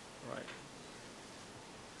 Right.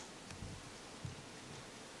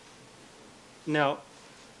 Now,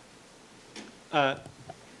 I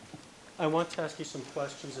want to ask you some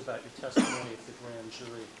questions about your testimony at the grand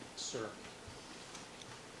jury, sir.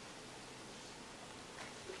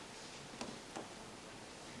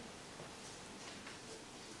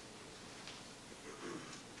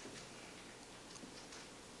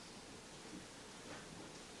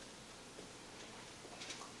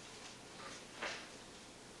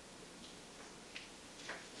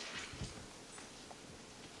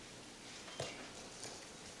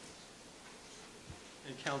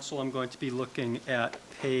 And counsel, I'm going to be looking at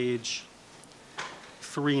page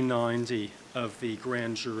 390 of the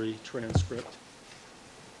grand jury transcript.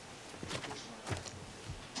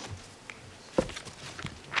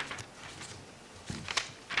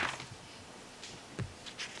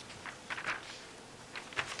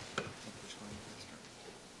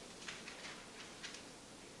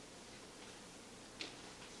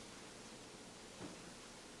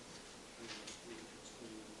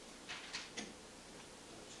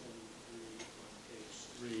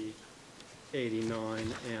 Page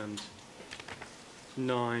 389 and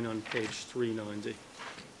 9 on page 390.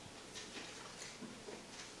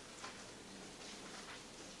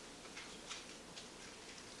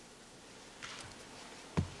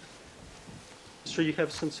 Sir, you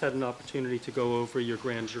have since had an opportunity to go over your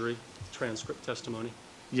grand jury transcript testimony.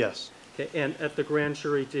 Yes. Okay, and at the grand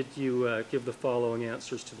jury, did you give the following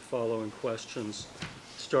answers to the following questions,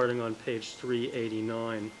 starting on page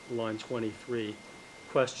 389, line 23?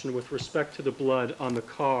 Question: with respect to the blood on the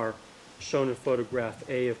car shown in photograph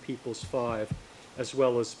A of Peoples 5, as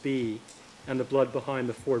well as B, and the blood behind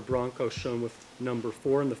the Ford Bronco shown with number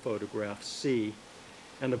 4 in the photograph, C,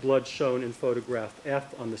 and the blood shown in photograph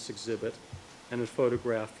F on this exhibit, and in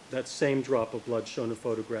photograph, that same drop of blood shown in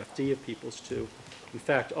photograph D of Peoples 2. In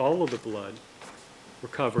fact, all of the blood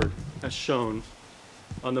recovered as shown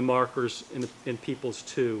on the markers in Peoples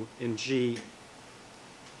 2, in G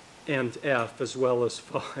and F, as well as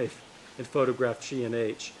 5 in photograph G and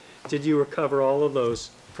H. Did you recover all of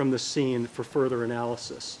those from the scene for further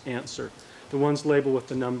analysis? Answer: the ones labeled with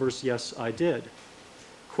the numbers, yes, I did.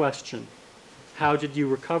 Question: how did you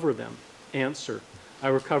recover them? Answer: I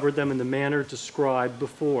recovered them in the manner described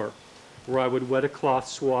before, where I would wet a cloth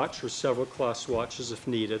swatch or several cloth swatches if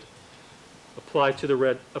needed, apply it to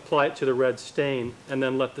the red stain, and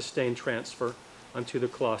then let the stain transfer onto the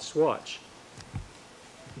cloth swatch.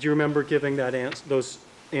 Do you remember giving those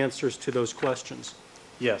answers to those questions?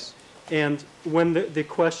 Yes. And when the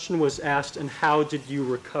question was asked, and how did you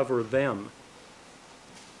recover them?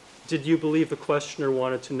 Did you believe the questioner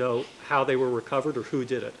wanted to know how they were recovered or who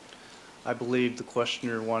did it? I believe the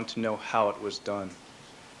questioner wanted to know how it was done.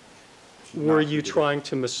 Were Not who you did it. trying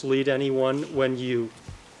to mislead anyone when you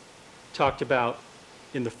talked about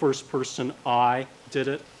in the first person, I did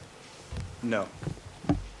it? No.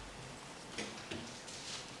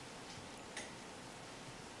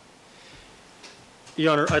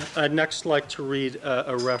 Your Honor, I'd next like to read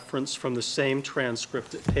a reference from the same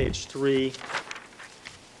transcript at page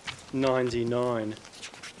 399.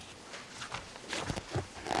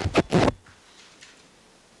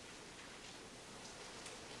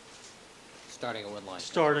 Starting at what line?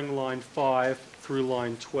 Starting line 5 through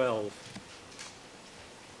line 12.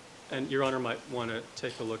 And Your Honor might want to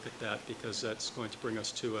take a look at that because that's going to bring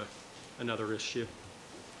us to another issue,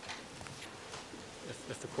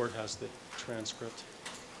 if the court has the transcript.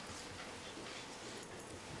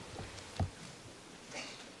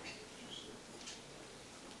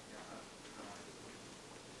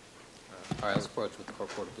 All right, let's approach with the court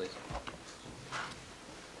reporter, please.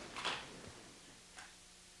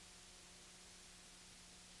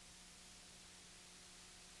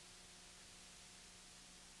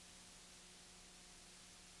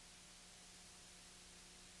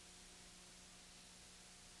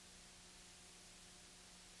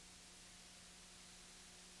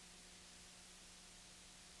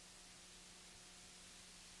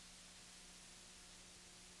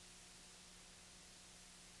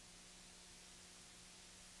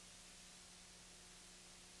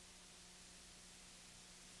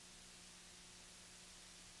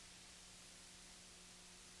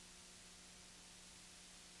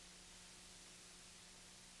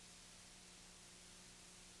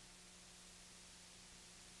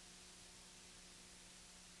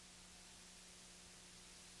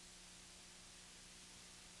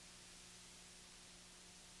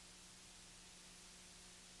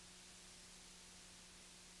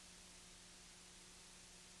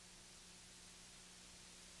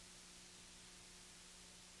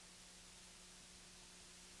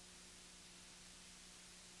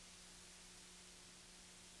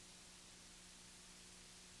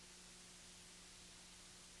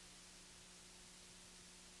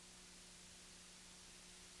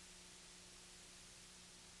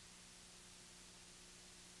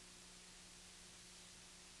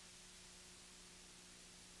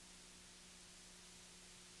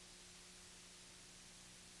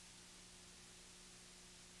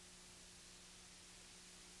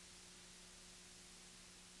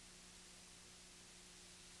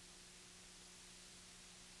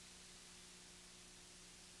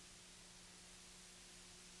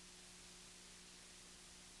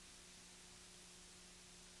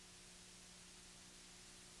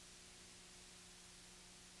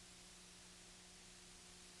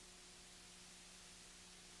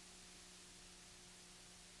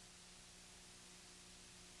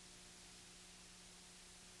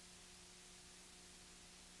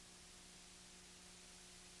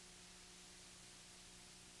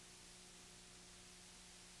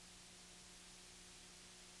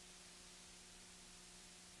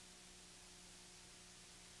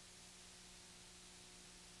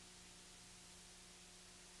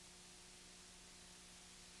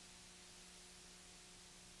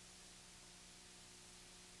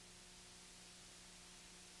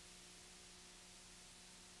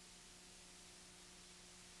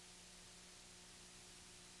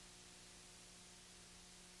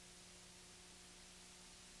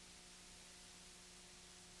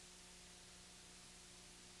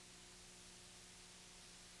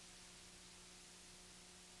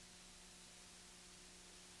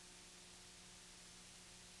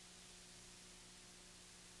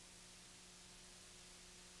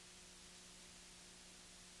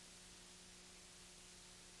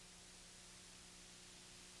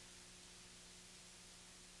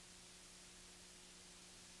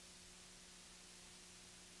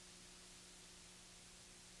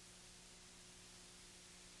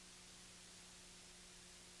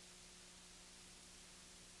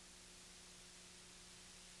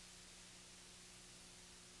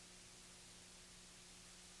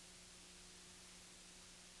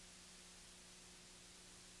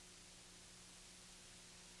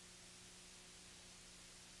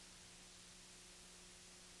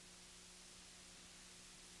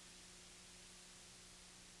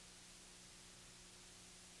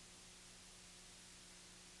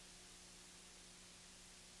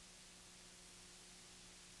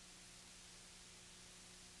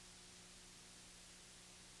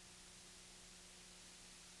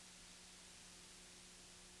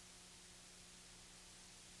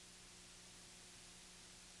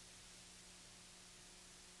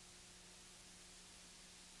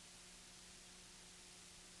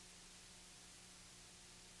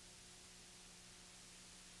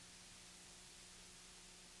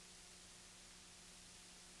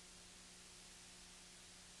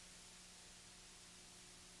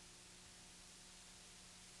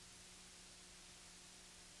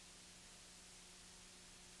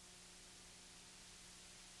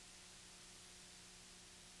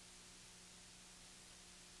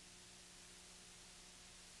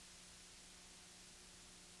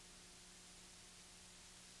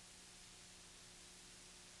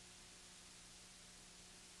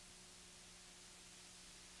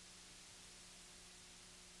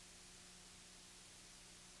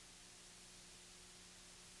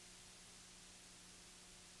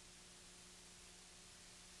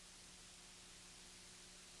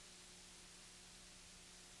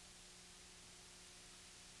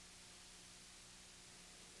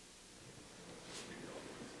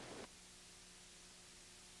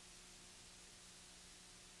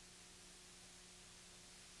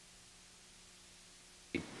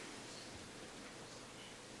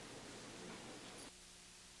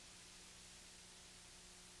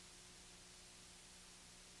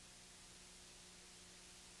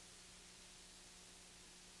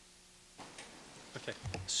 Okay.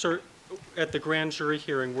 Sir, at the grand jury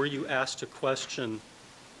hearing, were you asked a question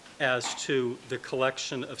as to the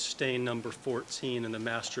collection of stain number 14 in the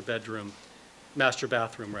master bathroom,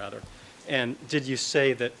 rather? And did you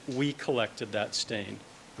say that we collected that stain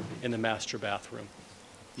in the master bathroom?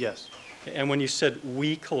 Yes. And when you said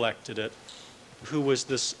we collected it, who was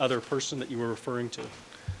this other person that you were referring to?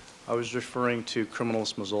 I was referring to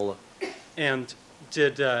Criminalist Mazzola. And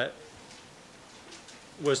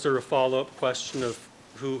was there a follow-up question of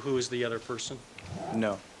who is the other person?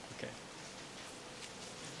 No. Okay.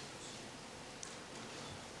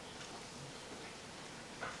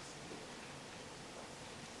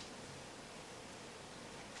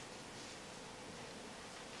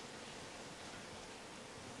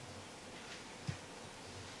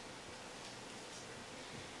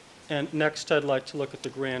 And next, I'd like to look at the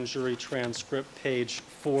grand jury transcript, page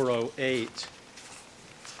 408,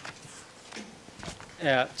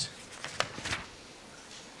 at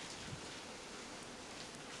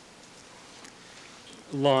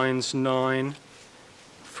lines 9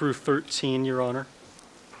 through 13, Your Honor.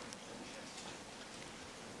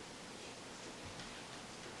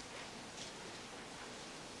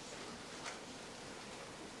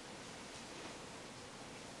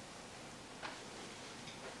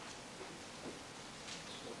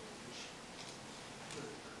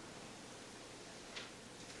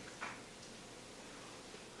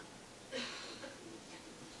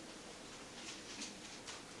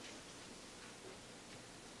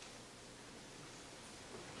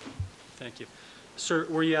 Thank you. Sir,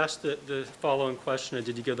 were you asked the following question, and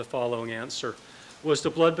did you give the following answer? Was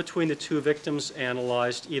the blood between the two victims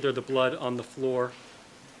analyzed, either the blood on the floor,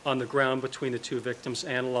 on the ground between the two victims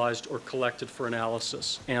analyzed, or collected for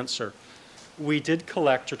analysis? Answer. We did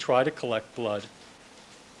collect or try to collect blood,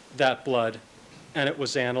 that blood, and it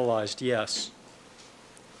was analyzed, yes.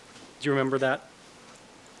 Do you remember that?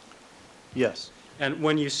 Yes. And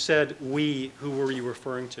when you said we, who were you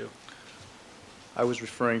referring to? I was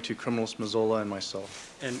referring to Criminalist Mazzola and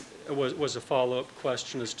myself. And was a follow-up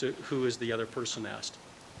question as to who is the other person asked?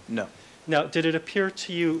 No. Now, did it appear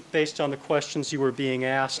to you, based on the questions you were being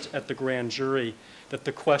asked at the grand jury, that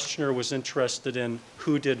the questioner was interested in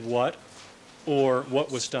who did what or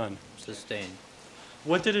what was done? Sustained.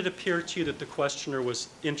 What did it appear to you that the questioner was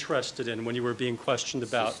interested in when you were being questioned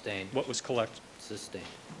about Sustained. what was collected? Sustained.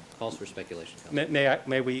 Calls for speculation, Counsel.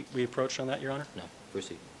 May we approach on that, Your Honor? No,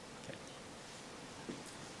 proceed. Okay.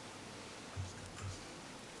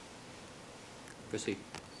 Proceed.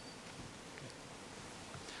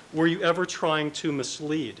 Were you ever trying to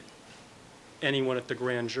mislead anyone at the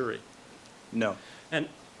grand jury? No. And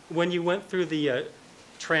when you went through the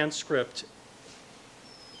transcript,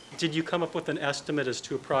 did you come up with an estimate as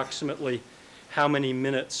to approximately how many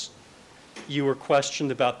minutes you were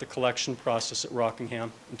questioned about the collection process at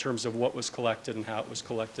Rockingham in terms of what was collected and how it was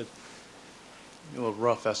collected? A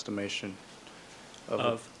rough estimation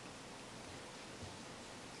of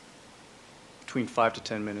between 5 to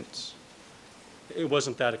 10 minutes. It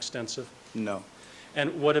wasn't that extensive? No.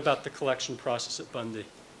 And what about the collection process at Bundy,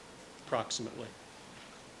 approximately?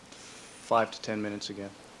 5 to 10 minutes again.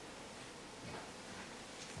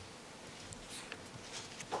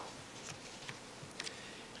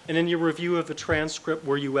 And in your review of the transcript,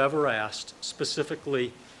 were you ever asked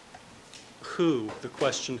specifically who, the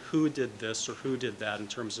question who did this or who did that in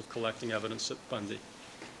terms of collecting evidence at Bundy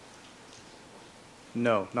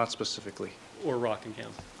No, not specifically. or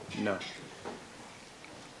Rockingham? No.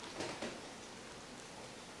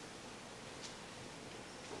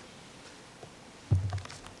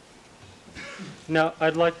 Now,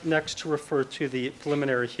 I'd like next to refer to the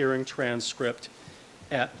preliminary hearing transcript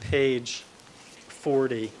at page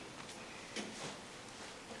 40.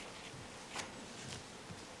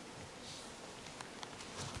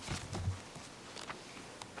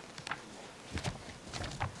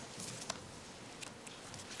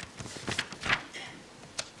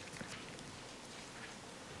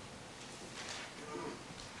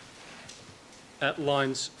 At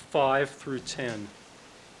lines 5 through 10.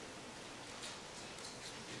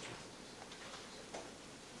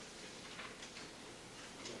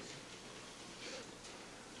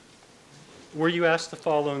 Were you asked the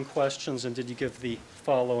following questions and did you give the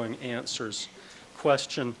following answers?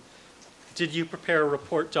 Question, did you prepare a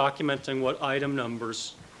report documenting what item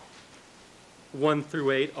numbers 1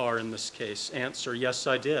 through 8 are in this case? Answer, yes,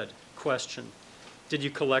 I did. Question, did you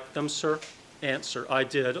collect them, sir? Answer, I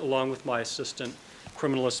did, along with my assistant,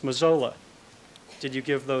 Criminalist Mazzola. Did you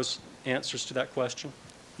give those answers to that question?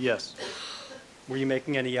 Yes. Were you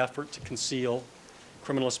making any effort to conceal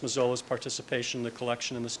Criminalist Mazzola's participation in the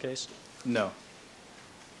collection in this case? No.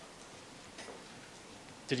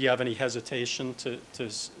 Did you have any hesitation to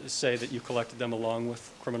say that you collected them along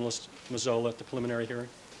with criminalist Mazzola at the preliminary hearing?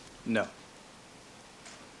 No.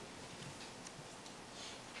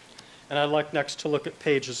 And I'd like next to look at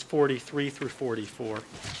pages 43 through 44.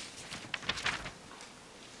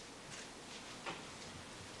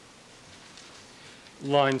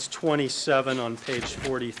 Lines 27 on page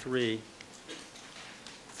 43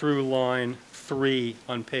 through line 3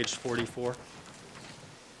 on page 44.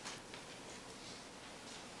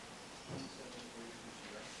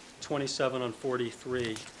 '27 on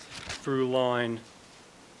 43 through line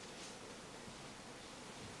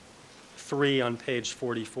 3 on page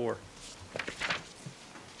 44.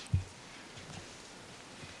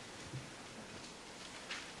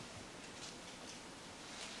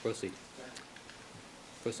 Proceed.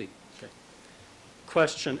 Proceed.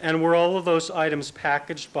 Question, and were all of those items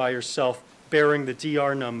packaged by yourself bearing the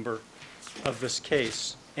DR number of this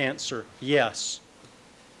case? Answer, yes.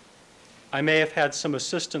 I may have had some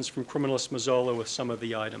assistance from criminalist Mazzola with some of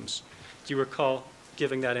the items. Do you recall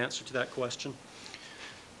giving that answer to that question?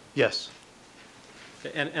 Yes.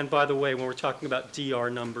 And by the way, when we're talking about DR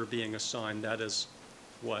number being assigned, that is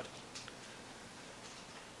what?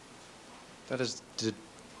 That is the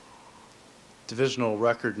divisional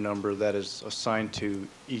record number that is assigned to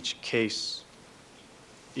each case.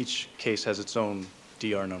 Each case has its own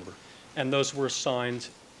DR number. And those were assigned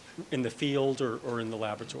in the field or in the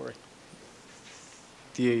laboratory?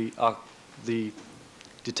 The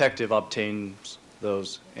detective obtains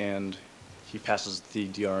those, and he passes the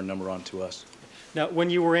DR number on to us. Now, when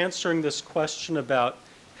you were answering this question about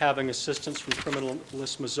having assistance from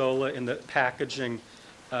criminalist Mazzola in the packaging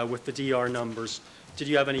with the DR numbers, did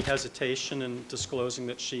you have any hesitation in disclosing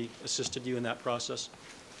that she assisted you in that process?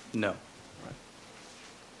 No.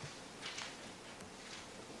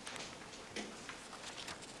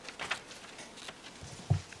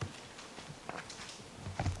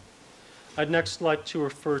 I'd next like to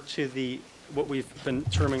refer to what we've been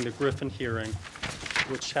terming the Griffin hearing,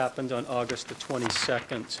 which happened on August the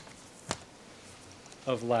 22nd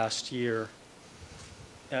of last year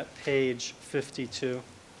at page 52,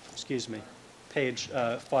 excuse me, page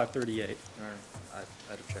 538. I'd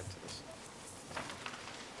object to this.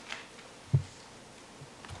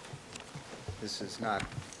 This is not.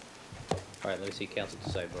 All right, let me see counsel to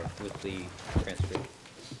sidebar with the transcript.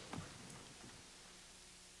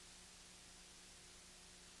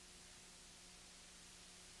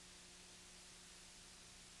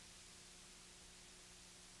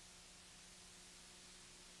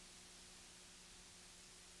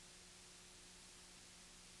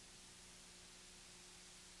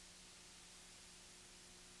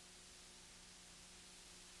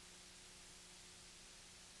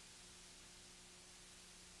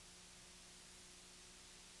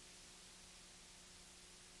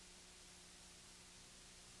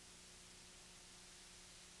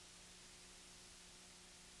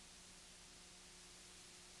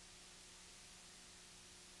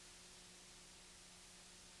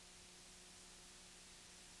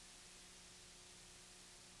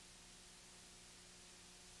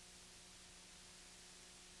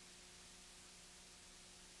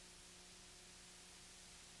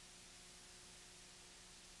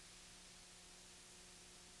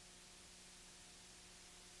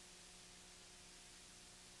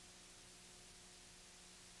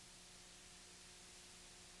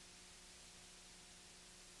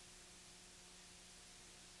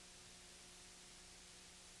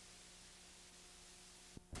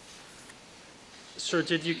 Sir,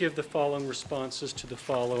 did you give the following responses to the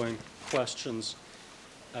following questions?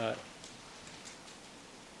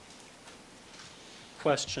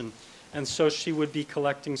 Question, and so she would be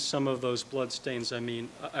collecting some of those blood stains.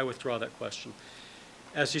 I withdraw that question.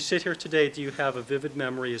 As you sit here today, do you have a vivid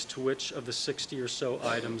memory as to which of the 60 or so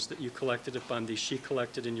items that you collected at Bundy she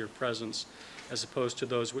collected in your presence, as opposed to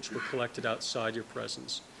those which were collected outside your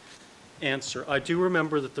presence? Answer, I do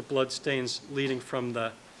remember that the blood stains leading from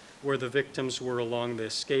where the victims were along the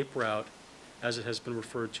escape route, as it has been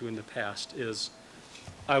referred to in the past,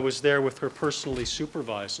 I was there with her personally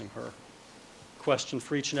supervising her. Question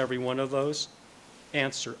for each and every one of those.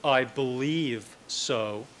 Answer, I believe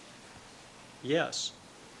so. Yes.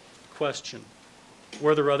 Question,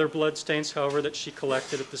 were there other blood stains, however, that she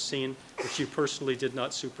collected at the scene which you personally did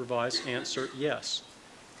not supervise? Answer, yes.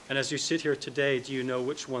 And as you sit here today, do you know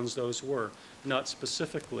which ones those were? Not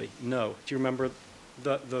specifically, no. Do you remember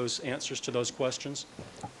those answers to those questions?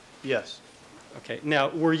 Yes. Okay. Now,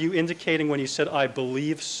 were you indicating when you said, I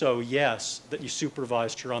believe so, yes, that you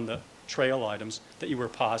supervised her on the trail items, that you were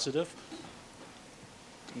positive?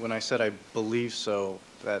 When I said I believe so,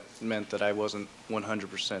 that meant that I wasn't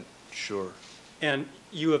 100% sure. And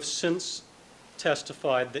you have since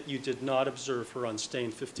testified that you did not observe her on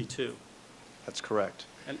stain 52. That's correct.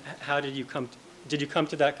 And how did you come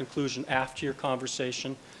to that conclusion after your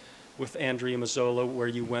conversation with Andrea Mazzola, where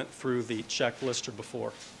you went through the checklist, or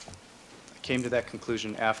before? I came to that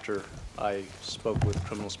conclusion after I spoke with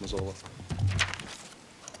Criminalist Mazzola.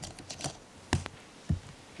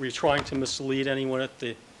 Were you trying to mislead anyone at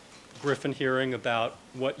the Griffin hearing about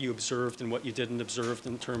what you observed and what you didn't observe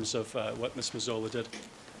in terms of what Ms. Mazzola did?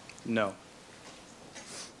 No.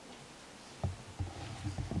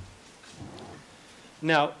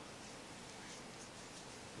 Now,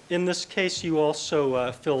 in this case, you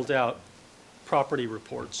also filled out property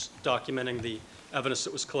reports documenting the evidence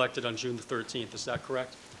that was collected on June the 13th. Is that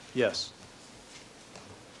correct? Yes.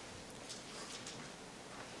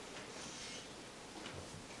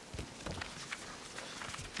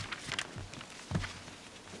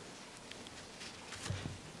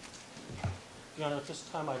 Your Honor, at this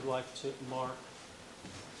time, I'd like to mark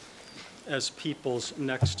as people's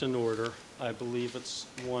next in order. I believe it's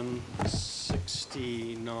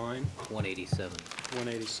 169, 187.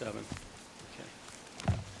 187. Okay.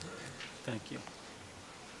 Thank you.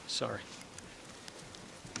 Sorry.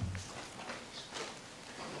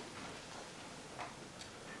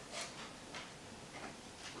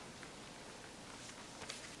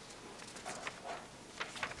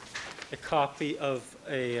 A copy of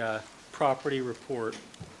a property report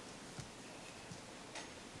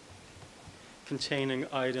containing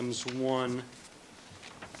items 1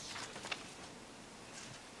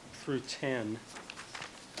 through 10. All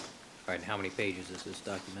right, and how many pages is this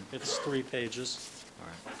document? It's 3 pages. All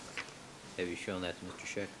right. Have you shown that to Mr.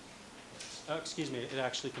 Scheck? Excuse me, it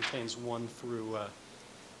actually contains 1 through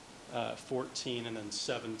 14 and then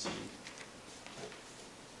 17.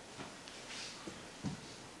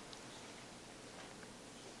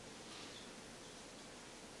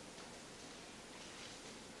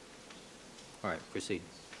 All right, proceed.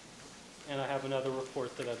 And I have another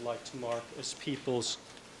report that I'd like to mark as People's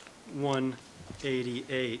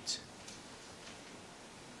 188.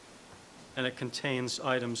 And it contains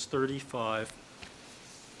items 35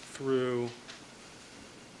 through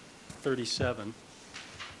 37.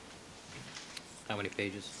 How many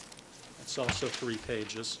pages? It's also 3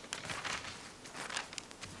 pages.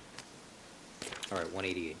 All right,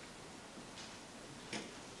 188.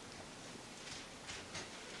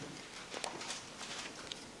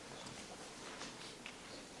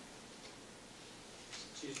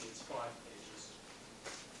 Excuse me, it's 5 pages.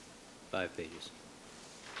 5 pages.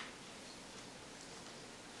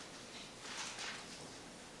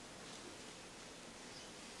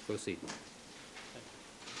 Proceed.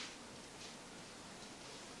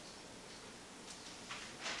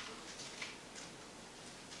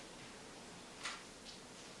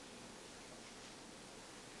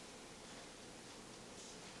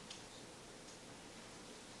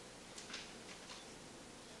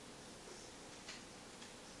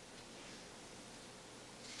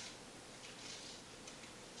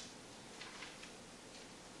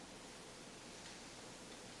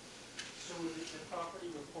 So were the property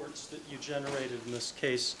reports that you generated in this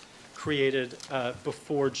case created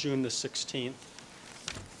before June the 16th?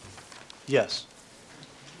 Yes.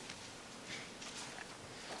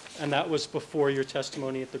 And that was before your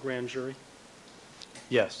testimony at the grand jury?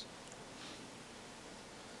 Yes.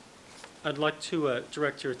 I'd like to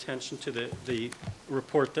direct your attention to the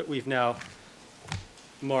report that we've now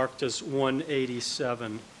marked as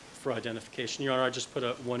 187 for identification. Your Honor, I just put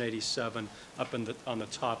a 187 up on the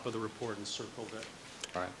top of the report and circled it.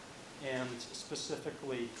 All right. And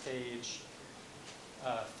specifically page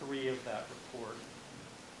 3 of that report.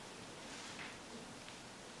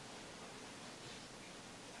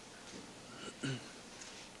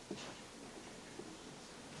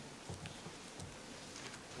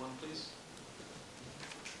 One, please.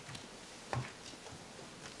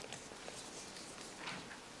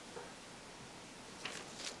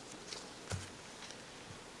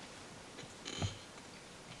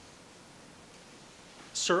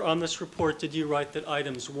 Sir, on this report, did you write that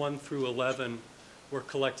items 1 through 11 were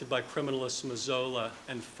collected by criminalists Mazzola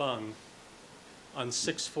and Fung on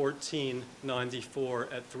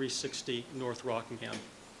 6/14/94 at 360 North Rockingham?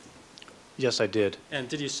 Yes, I did. And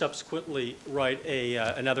did you subsequently write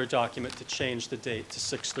another document to change the date to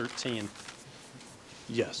 6/13?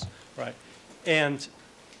 Yes. Right. And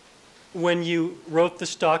when you wrote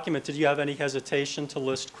this document, did you have any hesitation to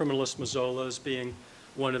list criminalist Mazzola as being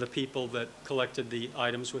one of the people that collected the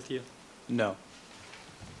items with you? No.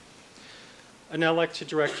 I'd now like to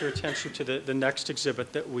direct your attention to the next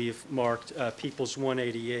exhibit that we've marked, People's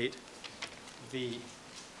 188, the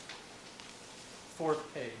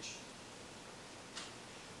fourth page.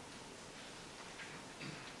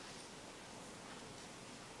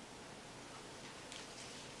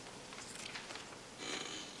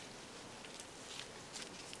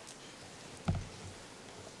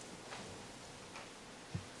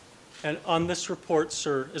 And on this report,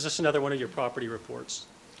 sir, is this another one of your property reports?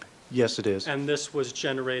 Yes, it is. And this was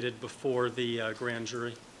generated before the grand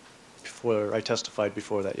jury? Before I testified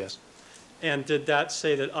before that, yes. And did that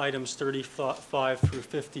say that items 35 through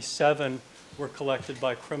 57 were collected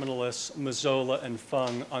by criminalists Mazzola and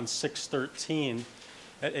Fung on 6/13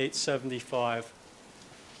 at 875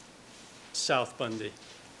 South Bundy?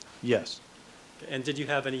 Yes. And did you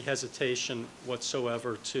have any hesitation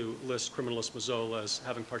whatsoever to list criminalist Mazzola as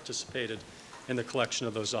having participated in the collection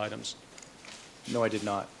of those items? No, I did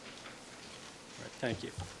not. All right, thank you.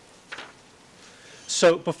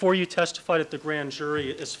 So before you testified at the grand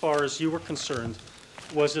jury, as far as you were concerned,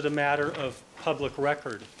 was it a matter of public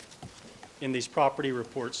record in these property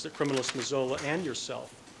reports that criminalist Mazzola and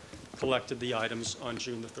yourself collected the items on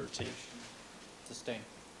June the 13th? Sustained.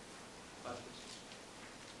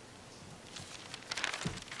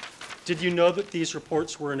 Did you know that these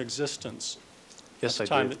reports were in existence Yes, at I the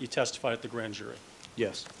time did. that you testified at the grand jury?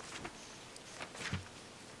 Yes.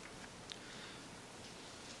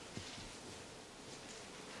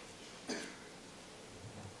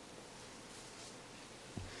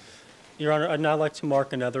 Your Honor, I'd now like to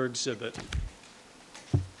mark another exhibit.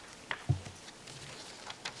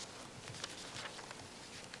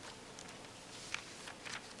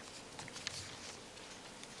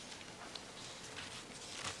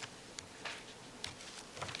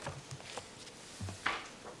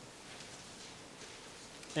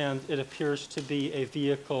 And it appears to be a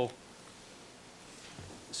vehicle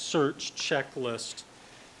search checklist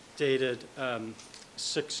dated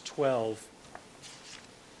 6/12.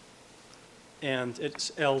 And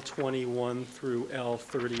it's L21 through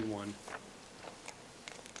L31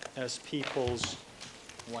 as People's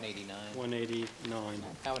 189. 189.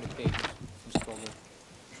 How many pages, Mr. Goldberg?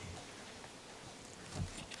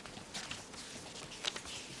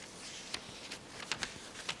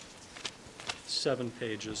 Seven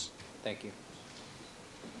pages. Thank you.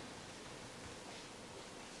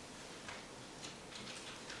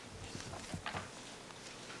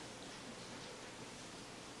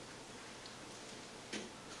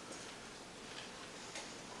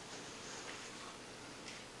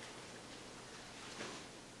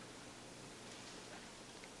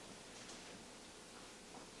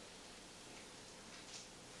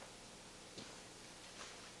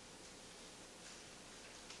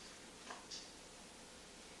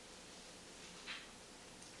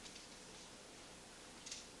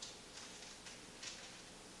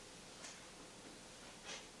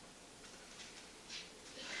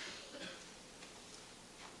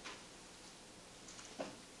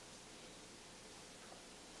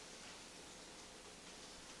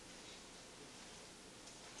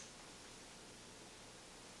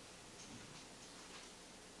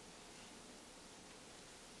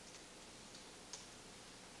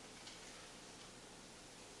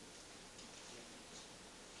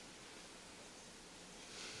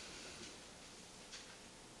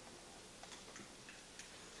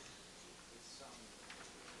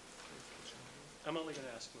 I'm only going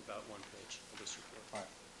to ask him about one page of this report. All right.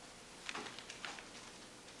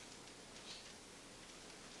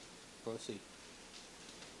 Proceed.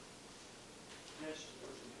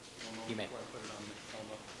 You may. Before I put it on the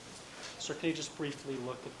elbow. Sir, can you just briefly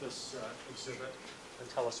look at this exhibit and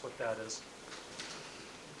tell us what that is?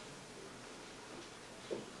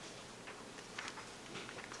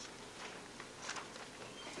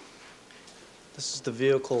 This is the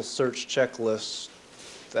vehicle search checklist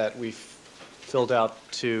that we filled out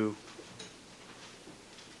in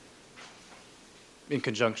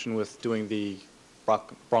conjunction with doing the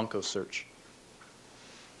Bronco search.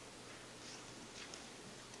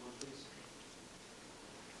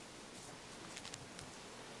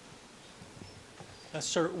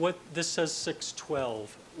 Sir, this says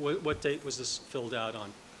 6/12. What date was this filled out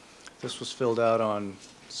on? This was filled out on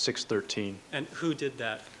 6/13. And who did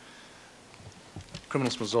that?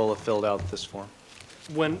 Criminals Mazzola filled out this form.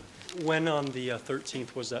 When on the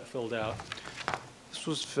 13th was that filled out? This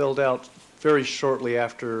was filled out very shortly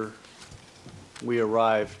after we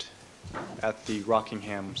arrived at the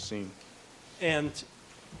Rockingham scene. And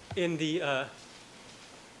in the, I'm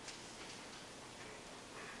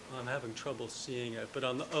having trouble seeing it, but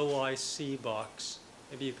on the OIC box,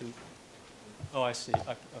 maybe you can, oh, I see,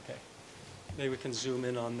 okay. maybe we can zoom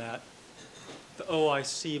in on that. The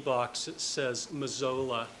OIC box, it says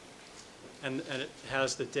Mazzola, and it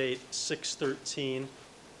has the date 6/13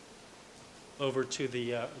 over to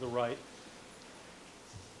the right.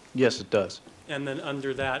 Yes, it does. And then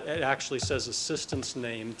under that, it actually says assistant's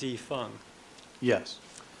name, D. Fung. Yes.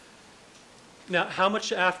 Now, how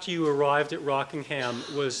much after you arrived at Rockingham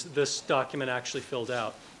was this document actually filled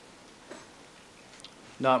out?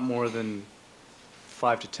 Not more than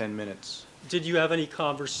 5 to 10 minutes. Did you have any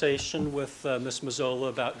conversation with Ms. Mazzola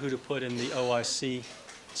about who to put in the OIC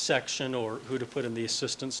section or who to put in the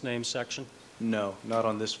assistant's name section? No, not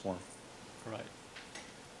on this form. Right.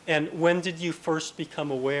 And when did you first become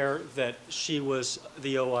aware that she was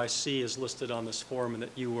the OIC as listed on this form and that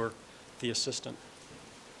you were the assistant?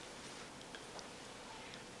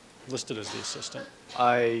 Listed as the assistant.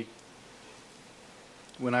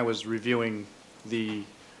 When I was reviewing the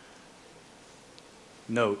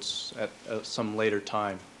notes at some later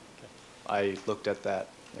time, I looked at that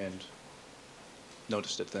and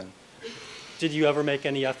noticed it then. Did you ever make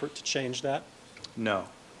any effort to change that? No.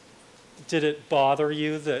 Did it bother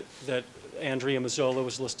you that Andrea Mazzola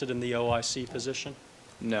was listed in the OIC position?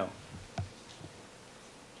 No.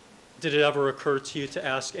 Did it ever occur to you to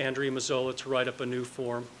ask Andrea Mazzola to write up a new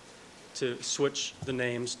form to switch the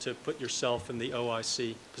names, to put yourself in the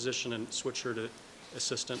OIC position and switch her to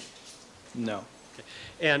assistant? No. Okay.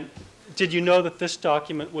 And did you know that this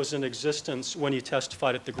document was in existence when you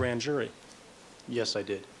testified at the grand jury? Yes, I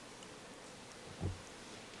did.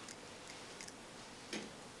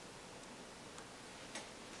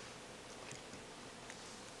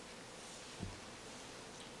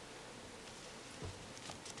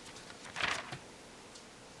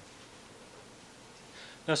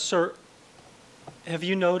 Now, sir, have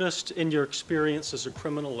you noticed in your experience as a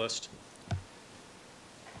criminalist,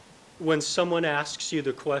 when someone asks you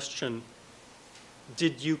the question,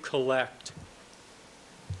 did you collect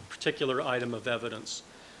a particular item of evidence,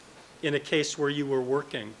 in a case where you were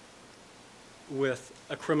working with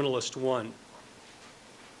a criminalist one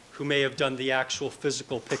who may have done the actual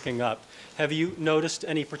physical picking up, have you noticed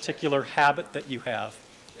any particular habit that you have?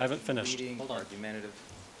 I haven't finished. Leading, Hold on. argumentative.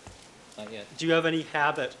 Not yet. Do you have any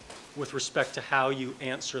habit with respect to how you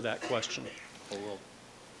answer that question? Oh, well,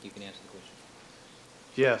 you can answer the question.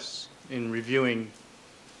 Yes. In reviewing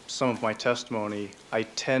some of my testimony, I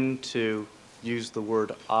tend to use the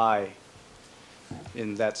word I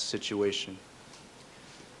in that situation.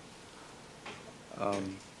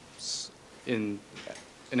 In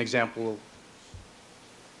an example,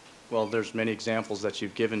 well, there's many examples that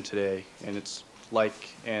you've given today, and it's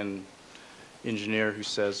like an engineer who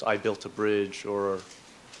says, I built a bridge, or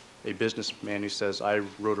a businessman who says, I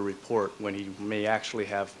wrote a report, when he may actually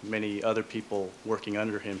have many other people working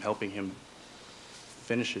under him, helping him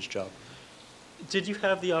finish his job. Did you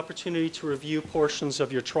have the opportunity to review portions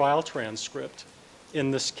of your trial transcript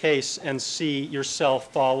in this case and see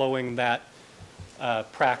yourself following that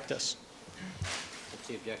practice? What's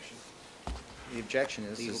the objection? The objection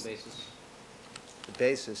is, Legal basis? the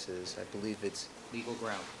basis is, I believe it's Legal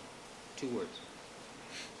ground. 2 words.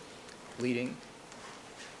 leading,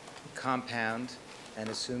 compound, and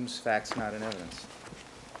assumes facts not in evidence.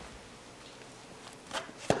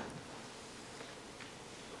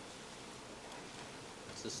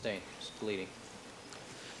 Sustained. Just bleeding.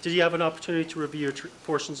 Did you have an opportunity to review your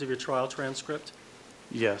portions of your trial transcript?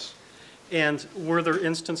 Yes. And were there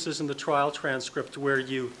instances in the trial transcript where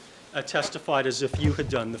you testified as if you had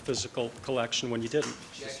done the physical collection when you didn't?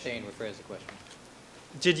 Sustained. Rephrase the question.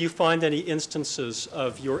 Did you find any instances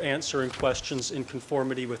of your answering questions in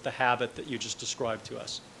conformity with the habit that you just described to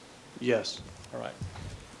us? Yes. All right.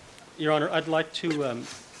 Your Honor, I'd like to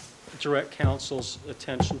direct counsel's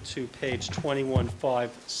attention to page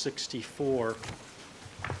 21564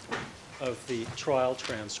 of the trial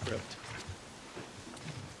transcript.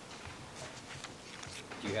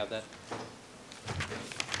 Do you have that?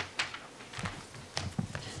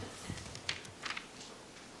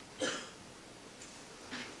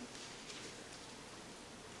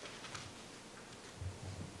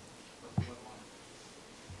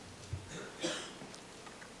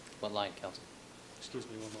 What line, counsel? Excuse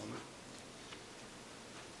me one moment.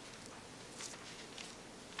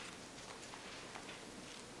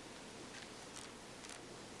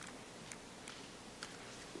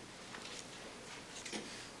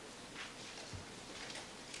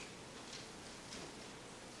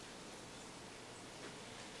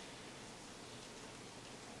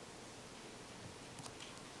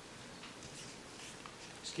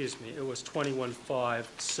 Excuse me, it was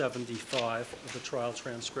 21575 of the trial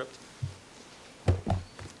transcript.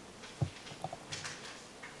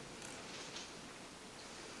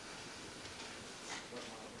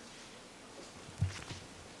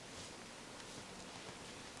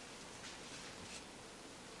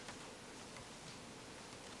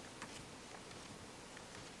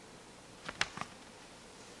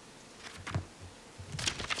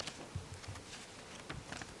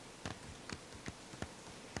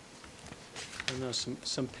 I know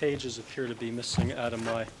some pages appear to be missing out of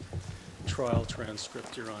my trial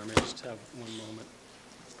transcript, Your Honor. May I just have one moment?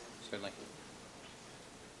 Certainly.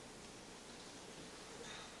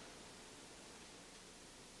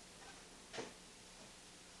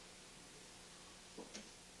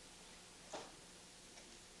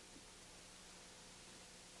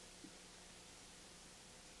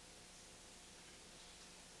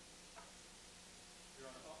 Your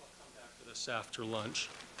Honor, I'll come back to this after lunch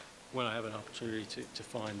when I have an opportunity to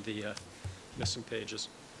find the missing pages.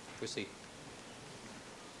 Proceed.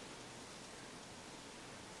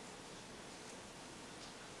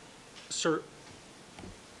 Sir,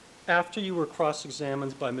 after you were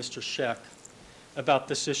cross-examined by Mr. Scheck about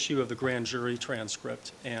this issue of the grand jury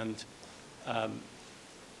transcript and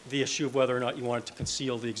the issue of whether or not you wanted to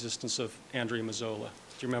conceal the existence of Andrea Mazzola,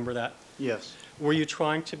 do you remember that? Yes. Were you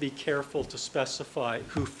trying to be careful to specify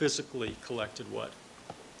who physically collected what?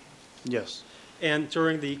 Yes. And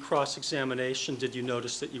during the cross-examination, did you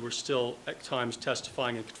notice that you were still at times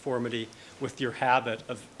testifying in conformity with your habit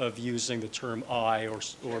of using the term I or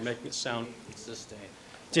making it sound? Sustained.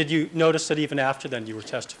 Did you notice that even after then you were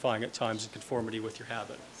testifying at times in conformity with your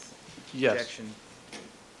habit? Yes. Objection.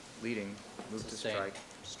 Leading. Move to Sustained. strike.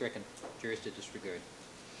 Stricken. Jurors to disregard.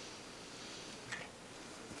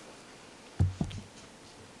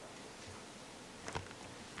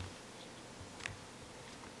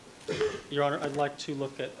 Your Honor, I'd like to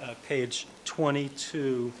look at page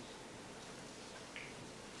 22-026.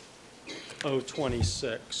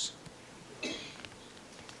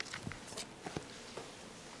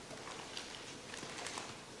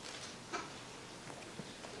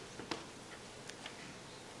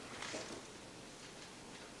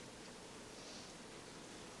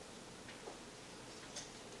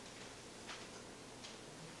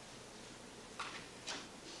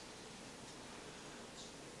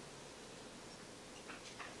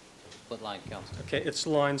 What line, counsel? Okay, it's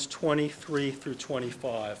lines 23 through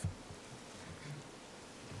 25.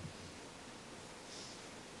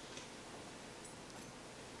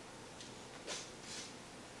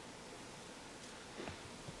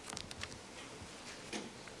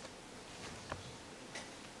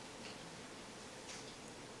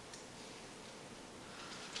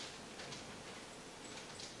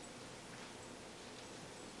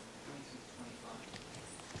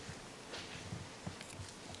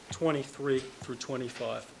 Twenty-three through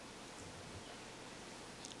 25.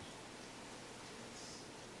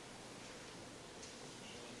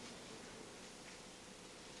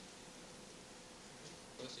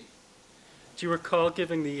 Proceed. Do you recall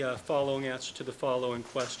giving the following answer to the following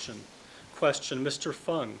question? Question, Mr.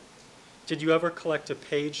 Fung, did you ever collect a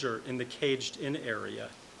pager in the caged-in area?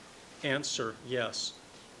 Answer, yes.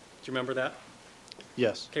 Do you remember that?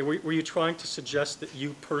 Yes. Okay, were you trying to suggest that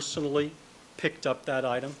you personally picked up that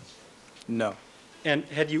item? No. And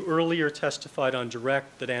had you earlier testified on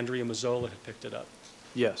direct that Andrea Mazzola had picked it up?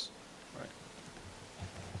 Yes. Right.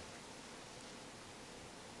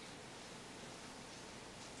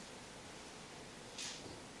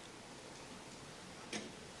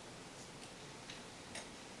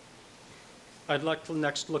 I'd like to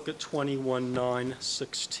next look at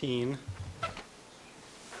 21-9-16.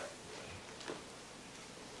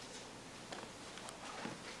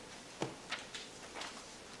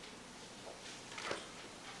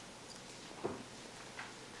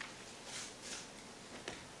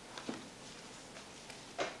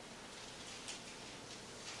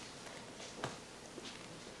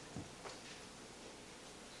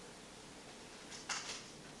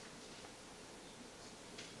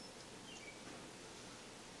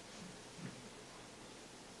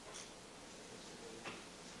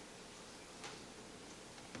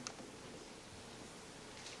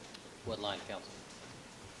 What line, counsel?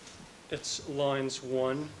 It's lines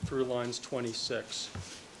 1 through lines 26.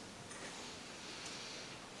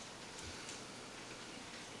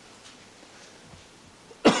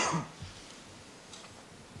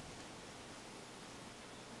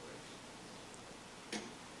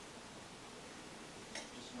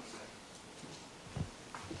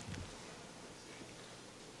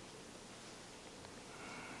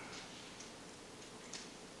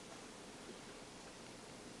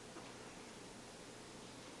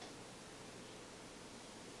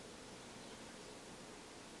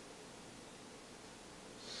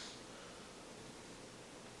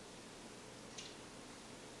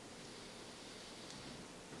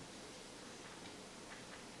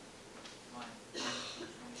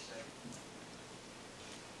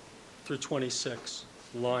 Through 26,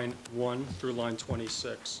 line 1 through line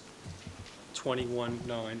 26,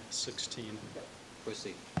 21-9-16.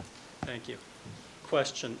 Proceed. Thank you.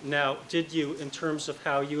 Question. Now, did you, in terms of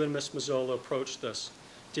how you and Ms. Mazzola approached this,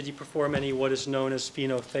 did you perform any what is known as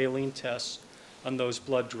phenolphthalein tests on those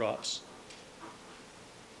blood drops?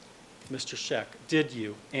 Mr. Scheck, did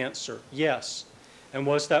you? Answer, yes. And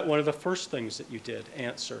was that one of the first things that you did?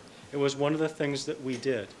 Answer, it was one of the things that we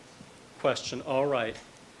did. Question, all right.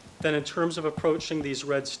 Then in terms of approaching these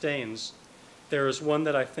red stains, there is one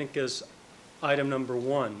that I think is item number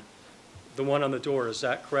 1, the one on the door, is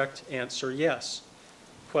that correct? Answer, yes.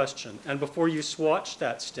 Question, and before you swatched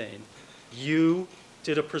that stain, you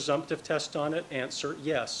did a presumptive test on it? Answer,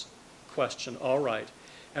 yes. Question, all right.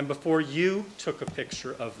 And before you took a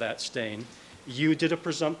picture of that stain, you did a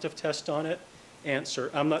presumptive test on it? Answer,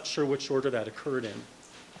 I'm not sure which order that occurred in.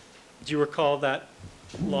 Do you recall that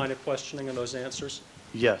line of questioning and those answers?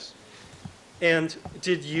 Yes. And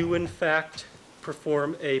did you, in fact,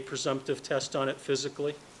 perform a presumptive test on it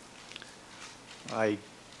physically? I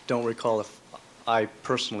don't recall if I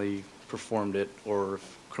personally performed it or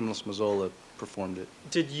if Criminalist Mazzola performed it.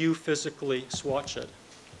 Did you physically swatch it?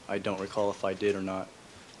 I don't recall if I did or not.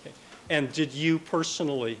 Okay. And did you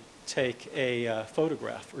personally take a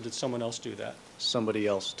photograph, or did someone else do that? Somebody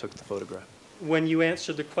else took the photograph. When you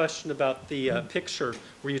answered the question about the picture,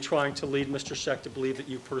 were you trying to lead Mr. Scheck to believe that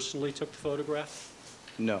you personally took the photograph?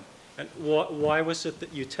 No. And why was it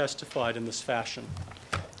that you testified in this fashion?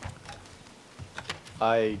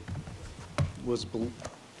 I was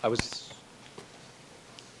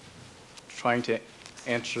trying to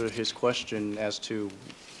answer his question as to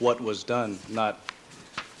what was done, not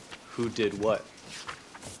who did what.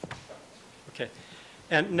 Okay.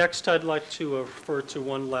 And next, I'd like to refer to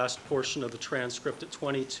one last portion of the transcript at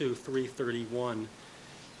 22-331,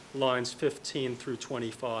 lines 15 through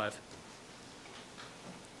 25.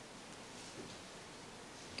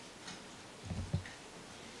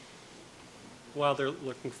 While they're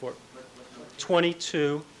looking for it.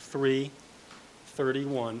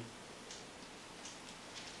 22-331,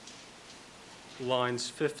 lines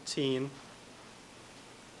 15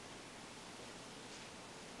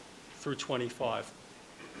 through 25.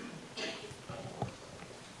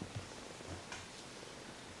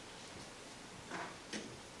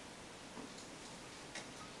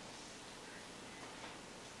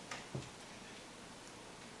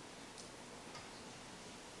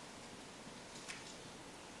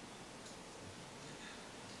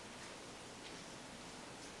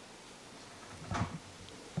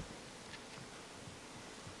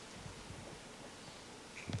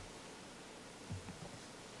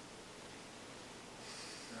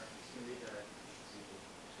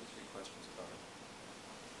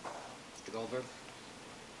 Mr. Goldberg?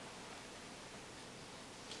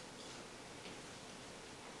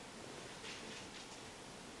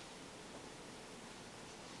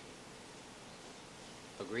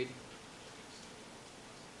 Agreed?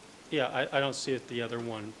 Yeah, I don't see it. The other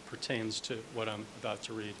one pertains to what I'm about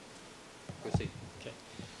to read. Proceed. Okay.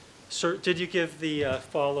 Sir, did you give the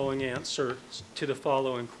following answer to the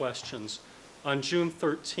following questions? On June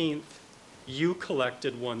 13th, you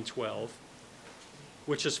collected 112,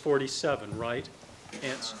 which is 47, right?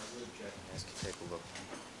 Answer. I would object and ask you to take a look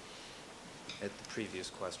at the previous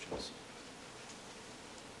questions.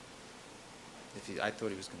 I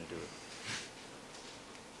thought he was going to do it.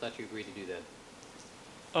 Thought you agreed to do that.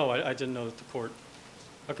 Oh, I didn't know that the court.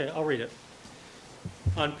 Okay, I'll read it.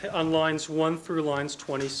 On lines 1 through lines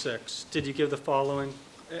 26, did you give the following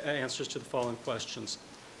answers to the following questions?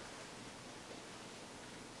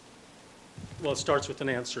 Well, it starts with an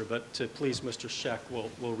answer, but to please Mr. Scheck,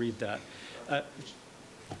 we'll read that.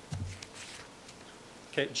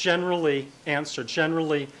 Okay, generally,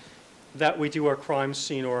 that we do our crime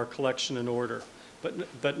scene or our collection in order,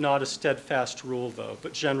 but not a steadfast rule, though,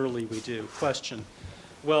 but generally we do. Question.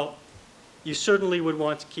 Well, you certainly would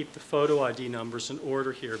want to keep the photo ID numbers in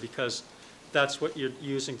order here because that's what you're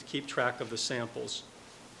using to keep track of the samples.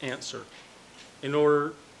 Answer. In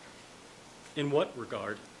order, in what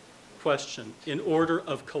regard? Question. In order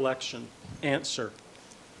of collection. Answer.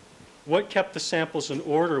 What kept the samples in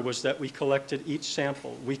order was that we collected each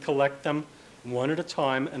sample. We collect them one at a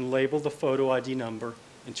time and label the photo ID number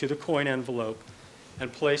into the coin envelope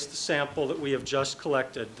and place the sample that we have just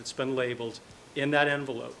collected that's been labeled in that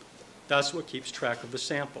envelope. That's what keeps track of the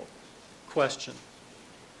sample. Question.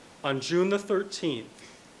 On June the 13th,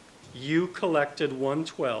 you collected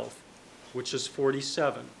 112, which is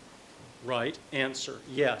 47, right? Answer.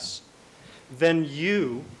 Yes. Then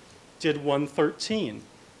you did 113,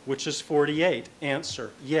 which is 48.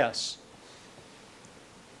 Answer. Yes.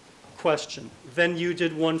 Question. Then you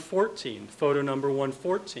did 114, photo number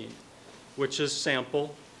 114, which is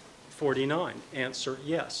sample 49. Answer.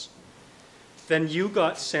 Yes. Then you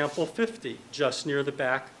got sample 50, just near the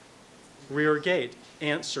back rear gate.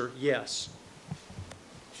 Answer, yes.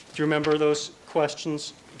 Do you remember those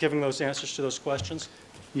questions, giving those answers to those questions?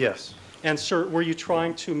 Yes. And, sir, were you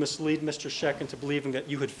trying to mislead Mr. Scheck into believing that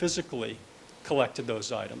you had physically collected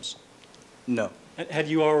those items? No. And had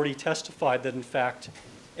you already testified that, in fact,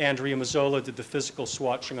 Andrea Mazzola did the physical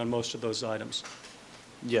swatching on most of those items?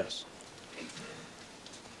 Yes.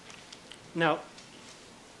 Now,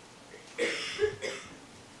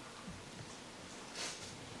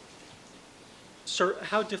 sir,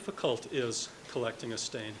 how difficult is collecting a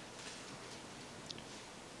stain?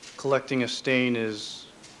 Collecting a stain is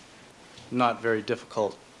not very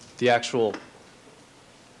difficult. The actual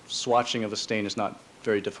swatching of a stain is not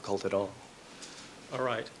very difficult at all. All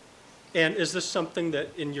right. And is this something that,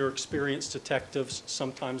 in your experience, detectives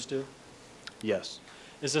sometimes do? Yes.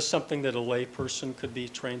 Is this something that a layperson could be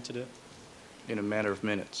trained to do? In a matter of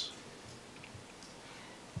minutes.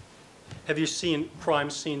 Have you seen crime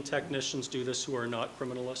scene technicians do this who are not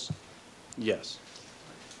criminalists? Yes.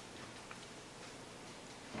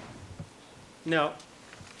 Now,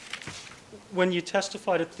 when you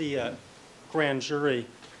testified at the grand jury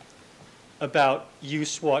about you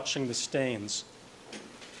swatching the stains,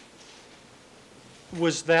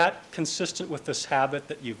 was that consistent with this habit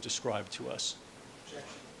that you've described to us?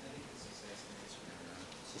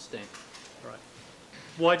 Sustained. Right.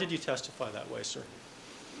 Why did you testify that way, sir?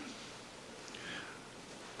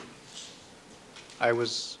 I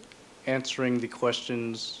was answering the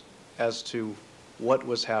questions as to what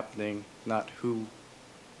was happening, not who.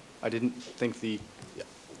 I didn't think the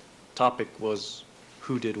topic was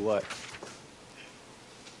who did what.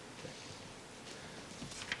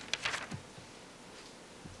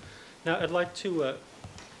 Now, I'd like to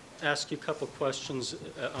ask you a couple questions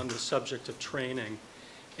on the subject of training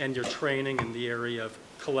and your training in the area of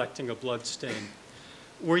collecting a blood stain.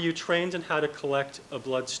 Were you trained in how to collect a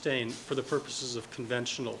blood stain for the purposes of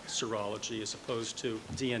conventional serology as opposed to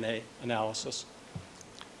DNA analysis?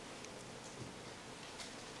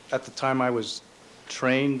 At the time I was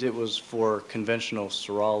trained, it was for conventional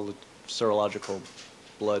serological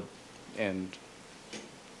blood and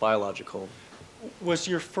biological. Was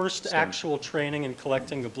your first Stain. actual training in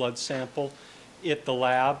collecting a blood sample at the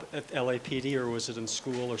lab at LAPD, or was it in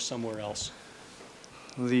school or somewhere else?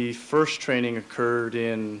 The first training occurred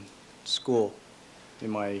in school, in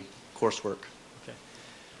my coursework. Okay.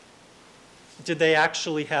 Did they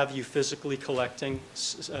actually have you physically collecting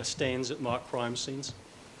stains at mock crime scenes?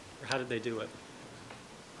 Or how did they do it?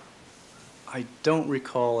 I don't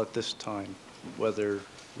recall at this time whether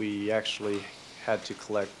we actually had to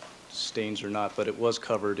collect stains or not, but it was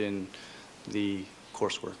covered in the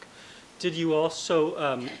coursework. Did you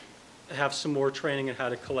also have some more training in how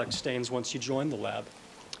to collect stains once you joined the lab?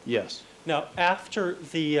 Yes. Now, after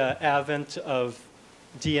the advent of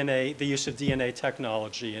DNA, the use of DNA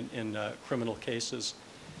technology in criminal cases,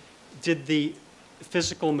 did the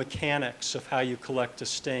physical mechanics of how you collect a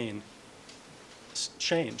stain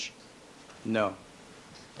change? No.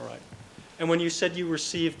 All right. And when you said you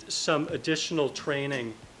received some additional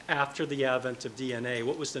training after the advent of DNA,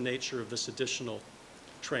 what was the nature of this additional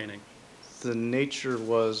training? The nature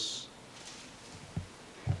was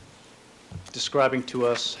describing to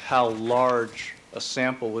us how large a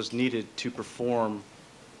sample was needed to perform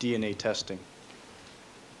DNA testing.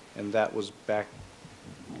 And that was back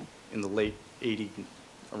in the late 80s,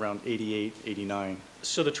 around 88, 89.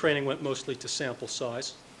 So the training went mostly to sample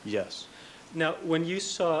size? Yes. Now, when you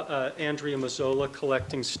saw Andrea Mazzola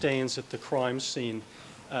collecting stains at the crime scene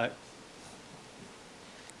at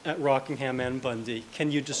Rockingham and Bundy,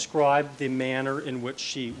 can you describe the manner in which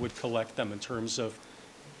she would collect them in terms of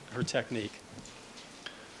her technique?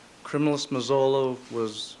 Criminalist Mazzola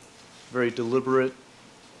was very deliberate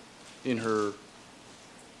in her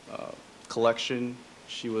collection.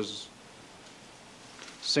 She was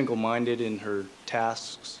single-minded in her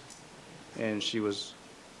tasks, and she was...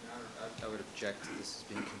 I would object to this as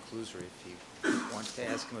being conclusory. If you wanted to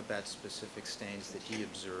ask him about specific stains that he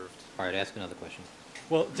observed. All right, ask another question.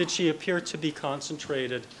 Well, did she appear to be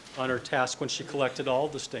concentrated on her task when she collected all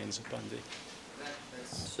the stains at Bundy?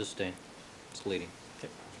 Sustained. It's leading.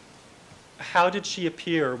 How did she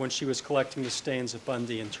appear when she was collecting the stains at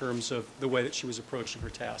Bundy in terms of the way that she was approaching her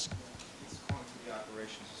task? It's calling for the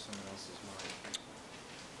operations of someone else's mind.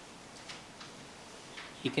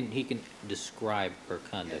 He can describe her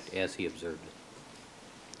conduct as he observed it.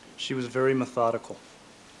 She was very methodical.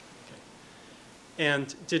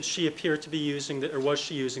 And did she appear to be using, or was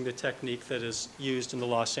she using the technique that is used in the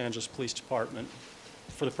Los Angeles Police Department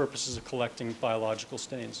for the purposes of collecting biological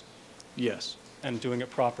stains Yes. and doing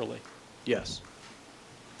it properly? Yes.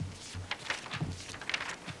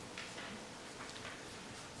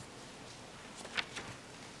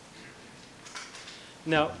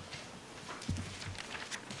 Now,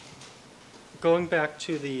 going back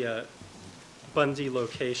to the Bundy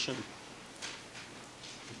location,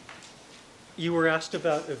 you were asked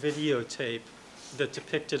about a videotape that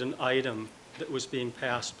depicted an item that was being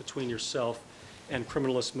passed between yourself and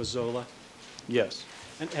criminalist Mazzola. Yes.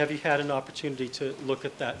 And have you had an opportunity to look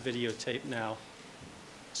at that videotape now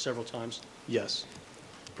several times? Yes.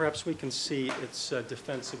 Perhaps we can see it's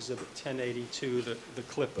Defense Exhibit 1082, the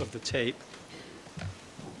clip of the tape.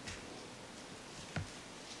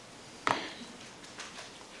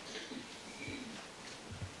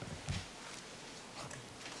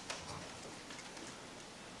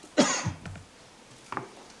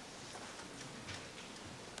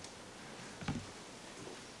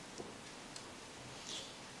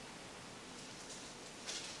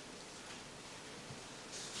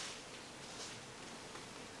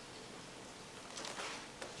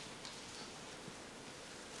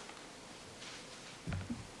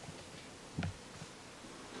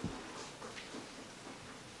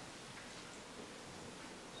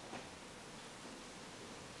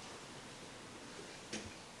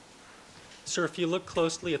 Sir, if you look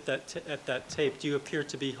closely at that tape, do you appear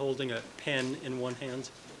to be holding a pen in one hand?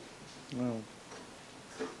 Well,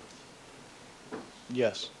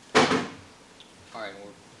 yes. All right,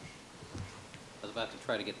 I was about to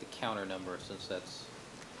try to get the counter number since that's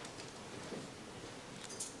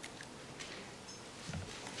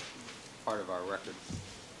part of our record.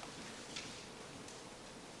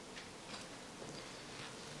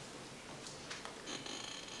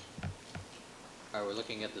 All right, we're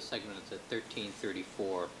looking at the segment. It's at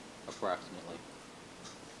 1334, approximately.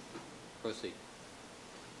 Proceed.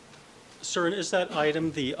 Sir, and is that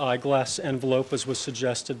item the eyeglass envelope as was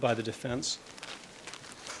suggested by the defense?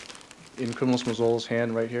 In Criminalist Mazzola's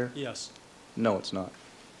hand right here? Yes. No, it's not.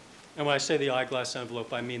 And when I say the eyeglass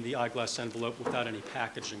envelope, I mean the eyeglass envelope without any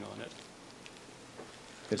packaging on it.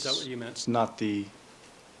 Is that what you meant? It's not the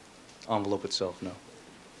envelope itself, no.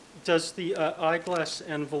 Does the eyeglass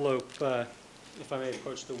envelope, if I may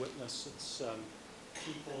approach the witness, it's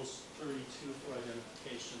Peoples 32 for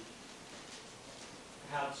identification,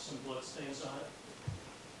 have some blood stains on it?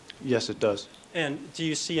 Yes, it does. And do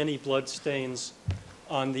you see any blood stains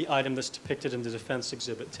on the item that's depicted in the defense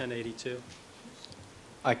exhibit 1082?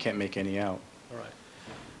 I can't make any out. All right.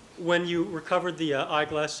 When you recovered the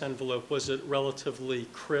eyeglass envelope, was it relatively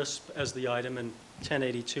crisp as the item in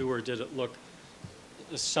 1082, or did it look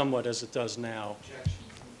somewhat as it does now? Objection.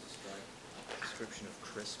 Description of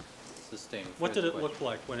crisp. Sustained. What did Further it look question?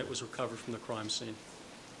 like when it was recovered from the crime scene?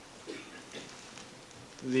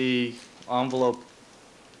 The envelope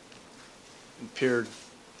appeared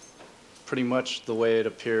pretty much the way it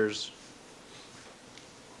appears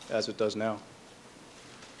as it does now.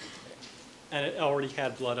 And it already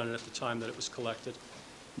had blood on it at the time that it was collected?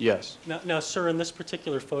 Yes. Now, sir, in this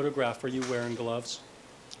particular photograph, are you wearing gloves?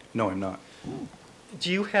 No, I'm not.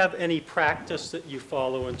 Do you have any practice that you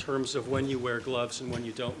follow in terms of when you wear gloves and when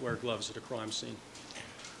you don't wear gloves at a crime scene?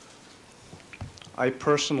 I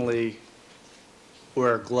personally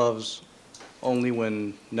wear gloves only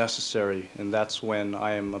when necessary, and that's when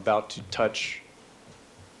I am about to touch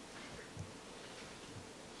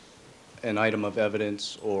an item of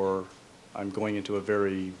evidence or I'm going into a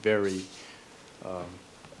very, very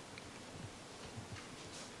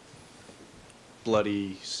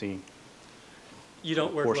bloody scene. You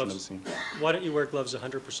don't wear Portion of gloves. the scene. Why don't you wear gloves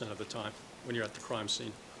 100% of the time when you're at the crime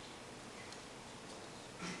scene?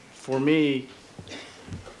 For me,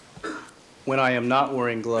 when I am not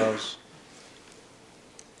wearing gloves,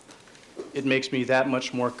 it makes me that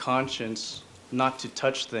much more conscious not to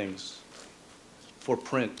touch things for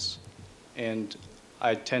prints. And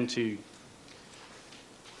I tend to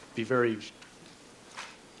be very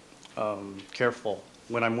careful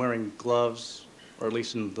when I'm wearing gloves, or at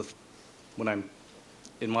least when I'm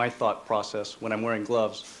in my thought process, when I'm wearing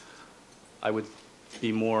gloves, I would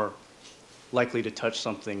be more likely to touch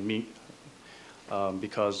something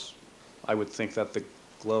because I would think that the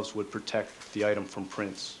gloves would protect the item from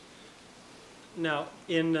prints. Now,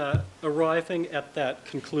 in arriving at that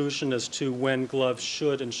conclusion as to when gloves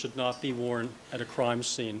should and should not be worn at a crime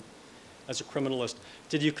scene, as a criminalist,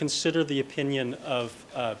 did you consider the opinion of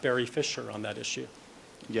Barry Fisher on that issue?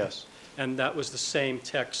 Yes. And that was the same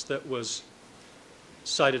text that was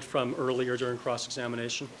cited from earlier during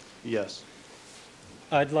cross-examination? Yes.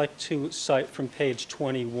 I'd like to cite from page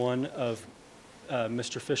 21 of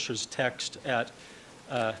Mr. Fisher's text at,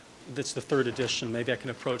 that's the third edition. Maybe I can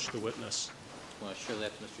approach the witness. Want to show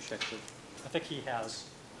that to Mr. Scheck, please? I think he has.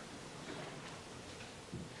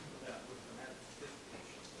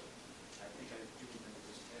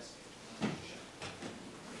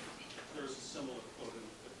 There's a similar quote in the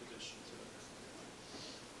fifth edition to it.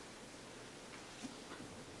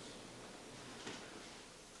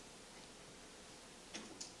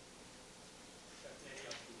 That may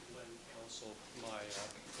have to lend counsel my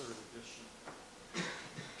third edition.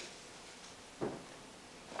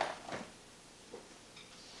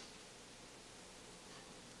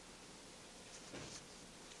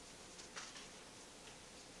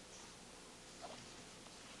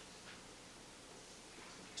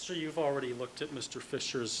 Sir, you've already looked at Mr.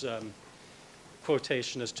 Fisher's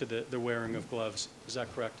quotation as to the wearing of gloves. Is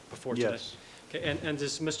that correct, before today? Yes. Okay, and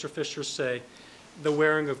does Mr. Fisher say the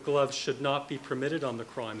wearing of gloves should not be permitted on the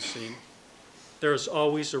crime scene? There is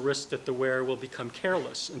always a risk that the wearer will become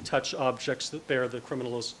careless and touch objects that bear the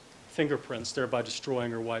criminal's fingerprints, thereby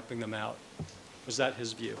destroying or wiping them out. Was that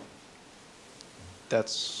his view?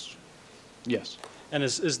 That's, yes. And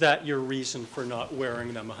is that your reason for not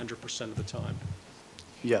wearing them 100% of the time?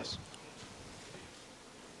 Yes.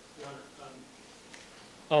 Your Honor,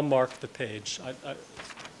 I'll mark the page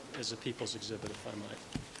as a People's Exhibit, if I might.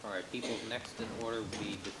 All right, People's next in order would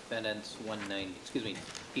be Defendants 190, excuse me,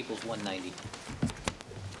 People's 190.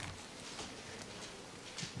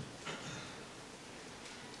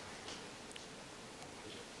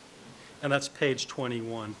 And that's page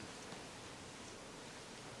 21.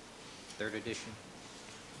 Third edition.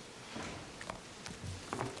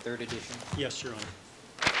 Third edition. Yes, Your Honor.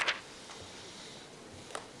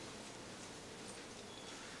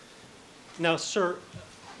 Now, sir,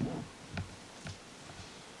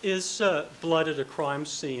 is blood at a crime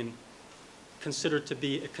scene considered to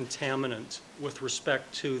be a contaminant with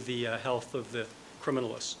respect to the health of the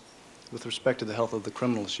criminalist? With respect to the health of the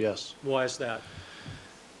criminalist, yes. Why is that?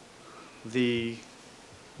 The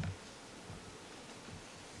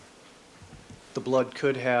blood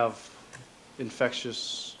could have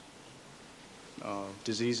infectious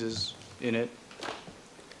diseases in it,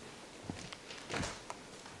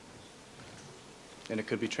 and it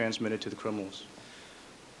could be transmitted to the criminals.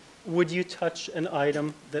 Would you touch an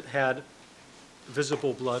item that had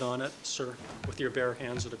visible blood on it, sir, with your bare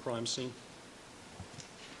hands at a crime scene?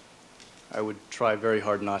 I would try very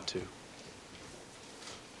hard not to.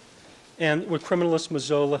 And would criminalist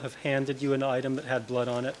Mazzola have handed you an item that had blood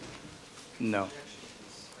on it? No.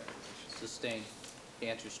 Sustained. The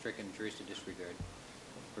answer is stricken. Juries to disregard.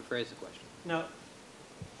 Rephrase the question. Now,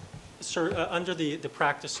 sir, under the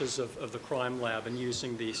practices of the crime lab and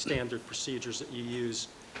using the standard procedures that you use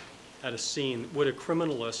at a scene, would a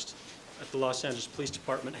criminalist at the Los Angeles Police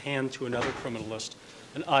Department hand to another criminalist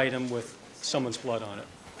an item with someone's blood on it?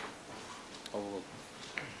 Overruled.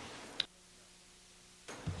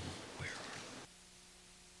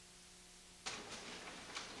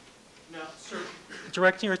 Now, sir,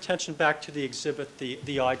 directing your attention back to the exhibit,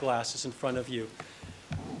 the eyeglasses in front of you,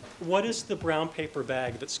 what is the brown paper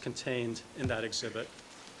bag that's contained in that exhibit?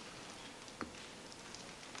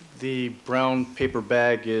 The brown paper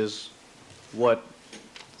bag is what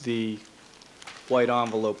the white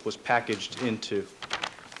envelope was packaged into.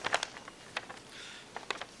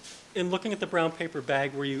 In looking at the brown paper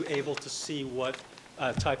bag, were you able to see what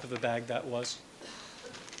type of a bag that was?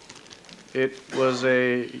 It was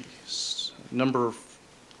a number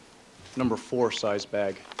 4 size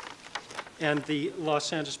bag. And the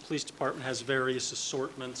Los Angeles Police Department has various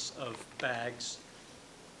assortments of bags.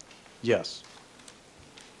 Yes.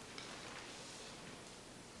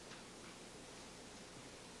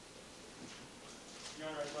 Your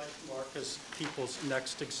Honor, I'd like to mark as People's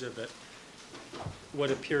next exhibit what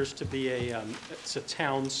appears to be it's a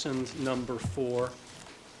Townsend number 4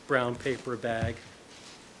 brown paper bag.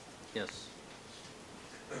 Yes.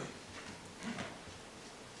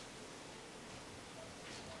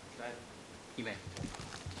 You may.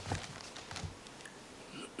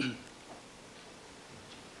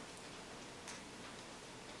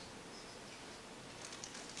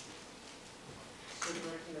 So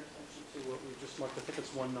directing your attention to what we just marked, I think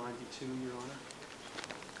it's 192, Your Honor.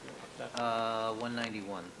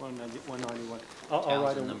 191. 191. I'll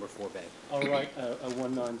write Townsend a number 4 bag. I'll write a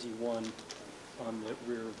 191 on the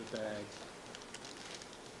rear of the bag.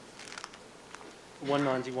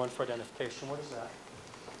 191 for identification. What is that?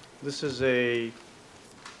 This is a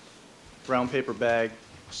brown paper bag,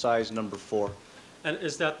 size number 4. And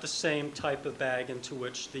is that the same type of bag into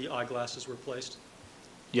which the eyeglasses were placed?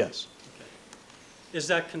 Yes. Okay. Is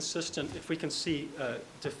that consistent, if we can see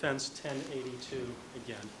Defense 1082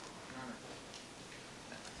 again?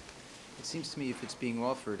 It seems to me if it's being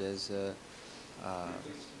offered as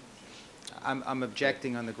I'm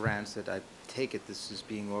objecting on the grounds that I take it this is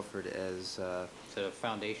being offered as, Is it a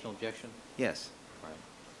foundational objection? yes, Right.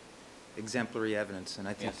 exemplary evidence, and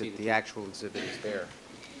I think see that the the actual exhibit is there.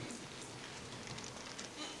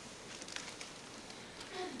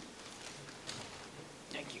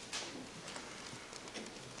 Thank you.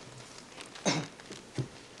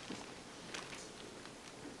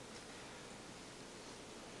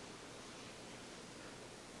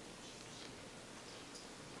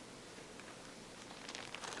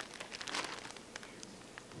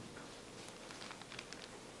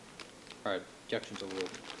 All right, objections overruled.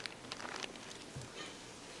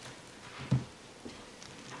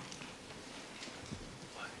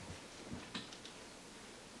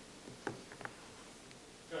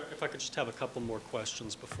 If I could just have a couple more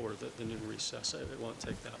questions before the noon recess. It won't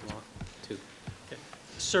take that long. Two. Okay.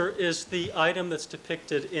 Sir, is the item that's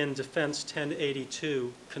depicted in Defense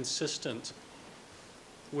 1082 consistent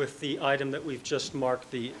with the item that we've just marked,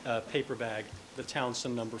 the paper bag, the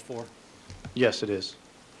Townsend number 4? Yes, it is.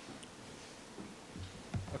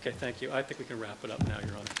 Okay, thank you. I think we can wrap it up now,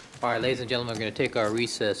 Your Honor. All right, ladies and gentlemen, we're going to take our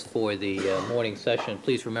recess for the morning session.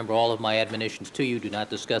 Please remember all of my admonitions to you. Do not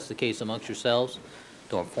discuss the case amongst yourselves.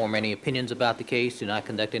 Don't form any opinions about the case. Do not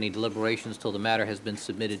conduct any deliberations till the matter has been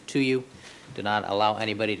submitted to you. Do not allow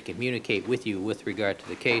anybody to communicate with you with regard to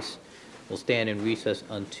the case. We'll stand in recess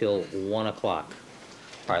until 1 o'clock.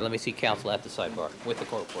 All right, let me see counsel at the sidebar with the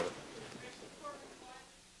court reporter.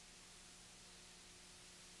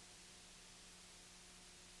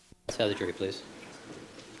 Let's have the jury, please.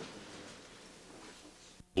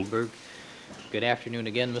 Goldberg. Good afternoon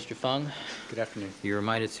again, Mr. Fung. Good afternoon. You're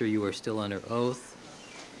reminded, sir, you are still under oath.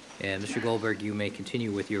 And Mr. Goldberg, you may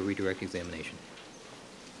continue with your redirect examination.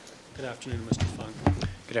 Good afternoon, Mr. Fung.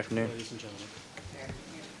 Good afternoon. Ladies and gentlemen.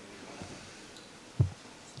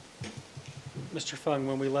 Mr. Fung,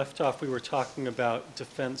 when we left off, we were talking about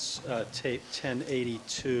defense tape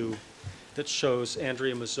 1082 that shows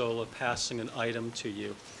Andrea Mazzola passing an item to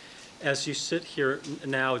you. As you sit here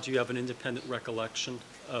now, do you have an independent recollection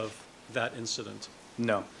of that incident?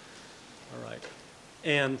 No. All right.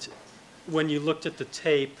 And when you looked at the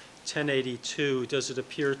tape 1082, does it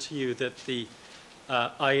appear to you that the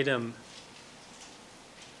item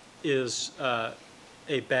is a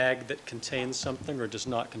bag that contains something or does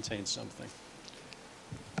not contain something?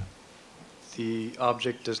 The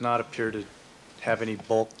object does not appear to have any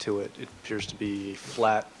bulk to it. It appears to be a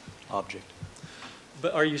flat object.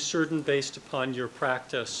 But are you certain, based upon your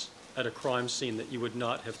practice at a crime scene, that you would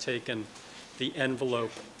not have taken the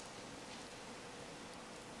envelope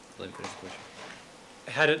Let me finish the question.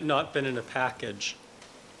 had it not been in a package,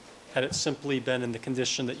 had it simply been in the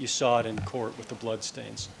condition that you saw it in court with the blood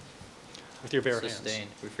stains, with your bare hands? Sustained.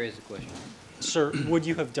 Rephrase the question. Sir, would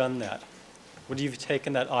you have done that? Would you have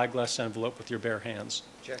taken that eyeglass envelope with your bare hands?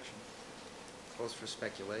 Objection. Calls for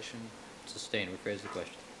speculation. Sustained. Rephrase the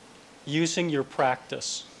question. Using your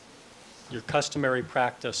practice, your customary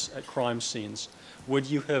practice at crime scenes, would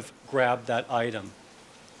you have grabbed that item,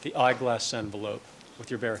 the eyeglass envelope, with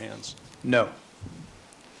your bare hands? No.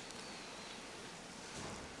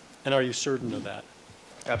 And are you certain of that?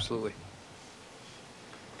 Absolutely.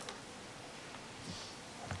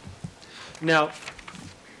 Now,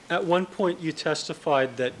 at one point you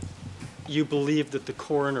testified that you believed that the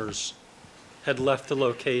coroners had left the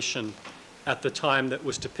location at the time that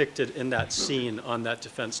was depicted in that scene on that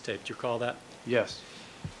defense tape. Do you recall that? Yes.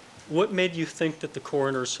 What made you think that the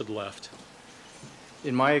coroners had left?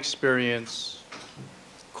 In my experience,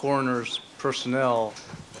 coroner's personnel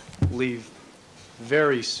leave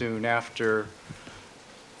very soon after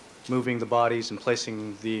moving the bodies and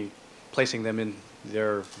placing them in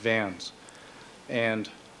their vans. And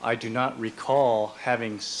I do not recall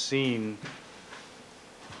having seen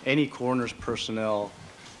any coroner's personnel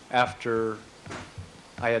after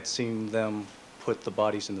I had seen them put the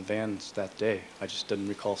bodies in the vans that day. I just didn't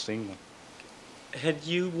recall seeing them. Had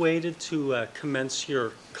you waited to commence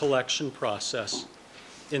your collection process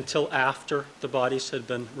until after the bodies had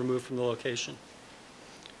been removed from the location?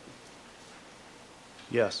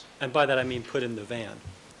 Yes. And by that I mean put in the van.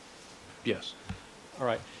 Yes. All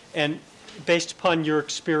right. And based upon your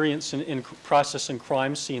experience in processing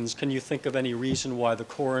crime scenes, can you think of any reason why the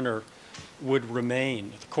coroner would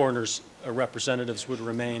remain, the coroner's representatives would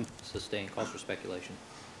remain? Sustained. Calls for speculation.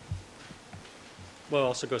 Well, it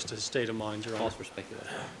also goes to his state of mind, Your Honor. Calls for speculation.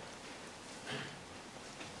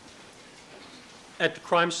 At the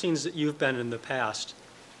crime scenes that you've been in the past,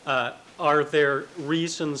 are there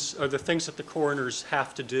reasons, are there things that the coroners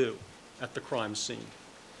have to do at the crime scene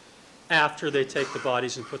after they take the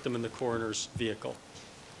bodies and put them in the coroner's vehicle?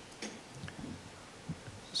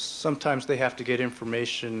 Sometimes they have to get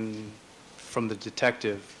information from the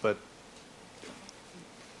detective, but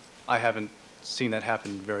I haven't seen that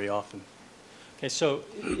happen very often. Okay, so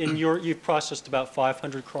you've processed about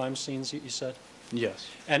 500 crime scenes, you said? Yes.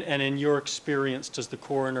 And in your experience, does the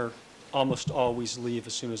coroner almost always leave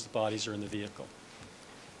as soon as the bodies are in the vehicle?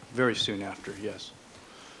 Very soon after, yes.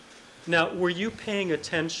 Now, were you paying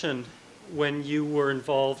attention when you were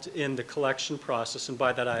involved in the collection process, and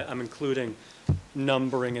by that I'm including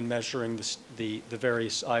numbering and measuring the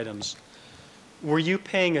various items, were you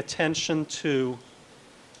paying attention to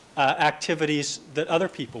activities that other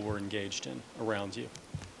people were engaged in around you?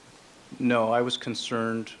 No, I was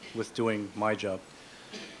concerned with doing my job.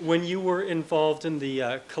 When you were involved in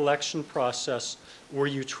the collection process, were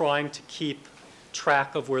you trying to keep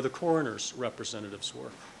track of where the coroner's representatives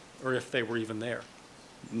were, or if they were even there?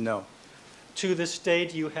 No. To this day,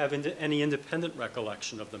 do you have any independent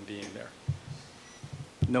recollection of them being there?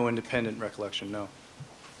 No independent recollection, no.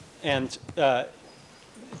 And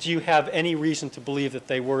do you have any reason to believe that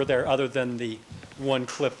they were there other than the one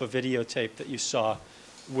clip of videotape that you saw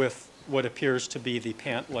with what appears to be the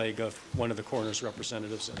pant leg of one of the coroner's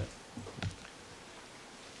representatives in it?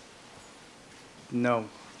 No.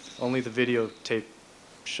 Only the videotape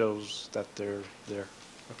shows that they're there.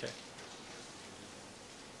 Okay.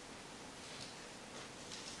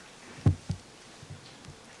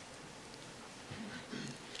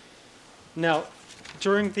 Now,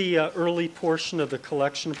 during the early portion of the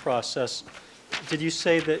collection process, did you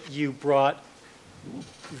say that you brought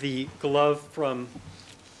the glove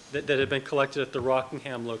that had been collected at the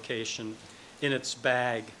Rockingham location in its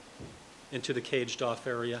bag into the caged-off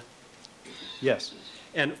area? Yes.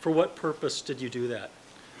 And for what purpose did you do that?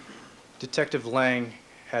 Detective Lang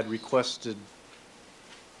had requested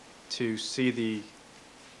to see the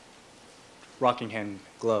Rockingham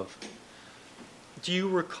glove. Do you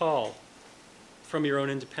recall, from your own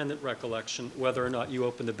independent recollection, whether or not you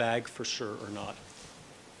opened the bag for sure or not?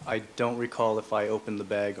 I don't recall if I opened the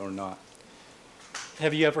bag or not.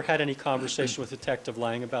 Have you ever had any conversation with Detective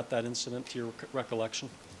Lang about that incident, to your recollection?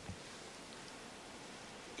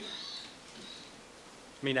 I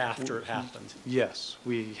mean, after it happened. Yes,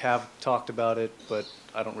 we have talked about it, but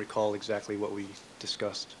I don't recall exactly what we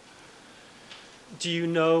discussed. Do you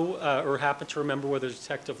know or happen to remember whether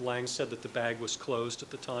Detective Lang said that the bag was closed at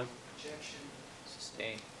the time? Objection.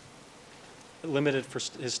 Sustained. Limited for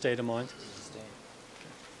his state of mind? Sustained.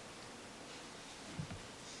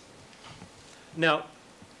 Now,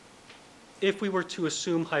 if we were to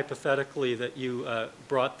assume hypothetically that you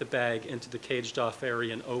brought the bag into the caged-off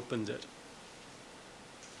area and opened it,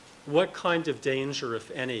 what kind of danger,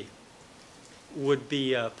 if any, would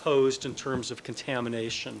be posed in terms of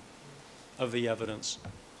contamination of the evidence?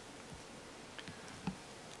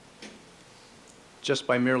 Just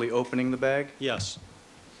by merely opening the bag, Yes.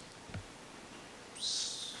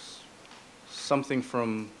 something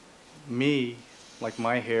from me, like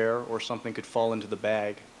my hair or something, could fall into the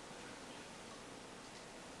bag.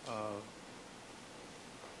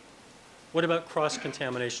 What about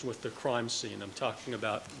cross-contamination with the crime scene? I'm talking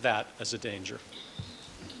about that as a danger.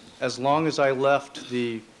 As long as I left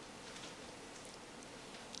the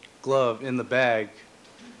glove in the bag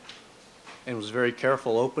and was very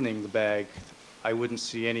careful opening the bag, I wouldn't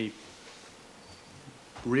see any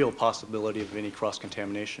real possibility of any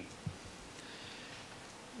cross-contamination.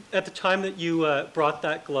 At the time that you brought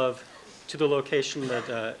that glove to the location that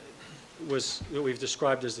that we've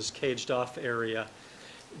described as this caged-off area,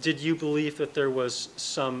 did you believe that there was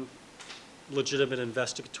some legitimate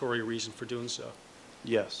investigatory reason for doing so?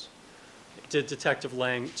 Yes. Did Detective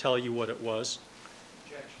Lang tell you what it was?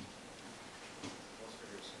 Objection.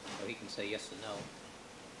 So he can say yes or no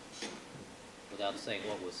without saying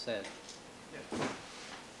what was said.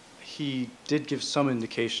 He did give some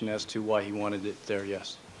indication as to why he wanted it there,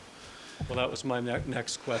 yes. Well, that was my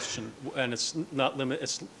next question, and it's not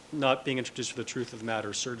being introduced for the truth of the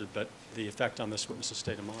matter asserted, but the effect on this witness's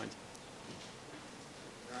state of mind.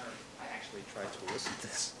 Your Honor, I actually tried to elicit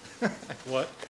this. What?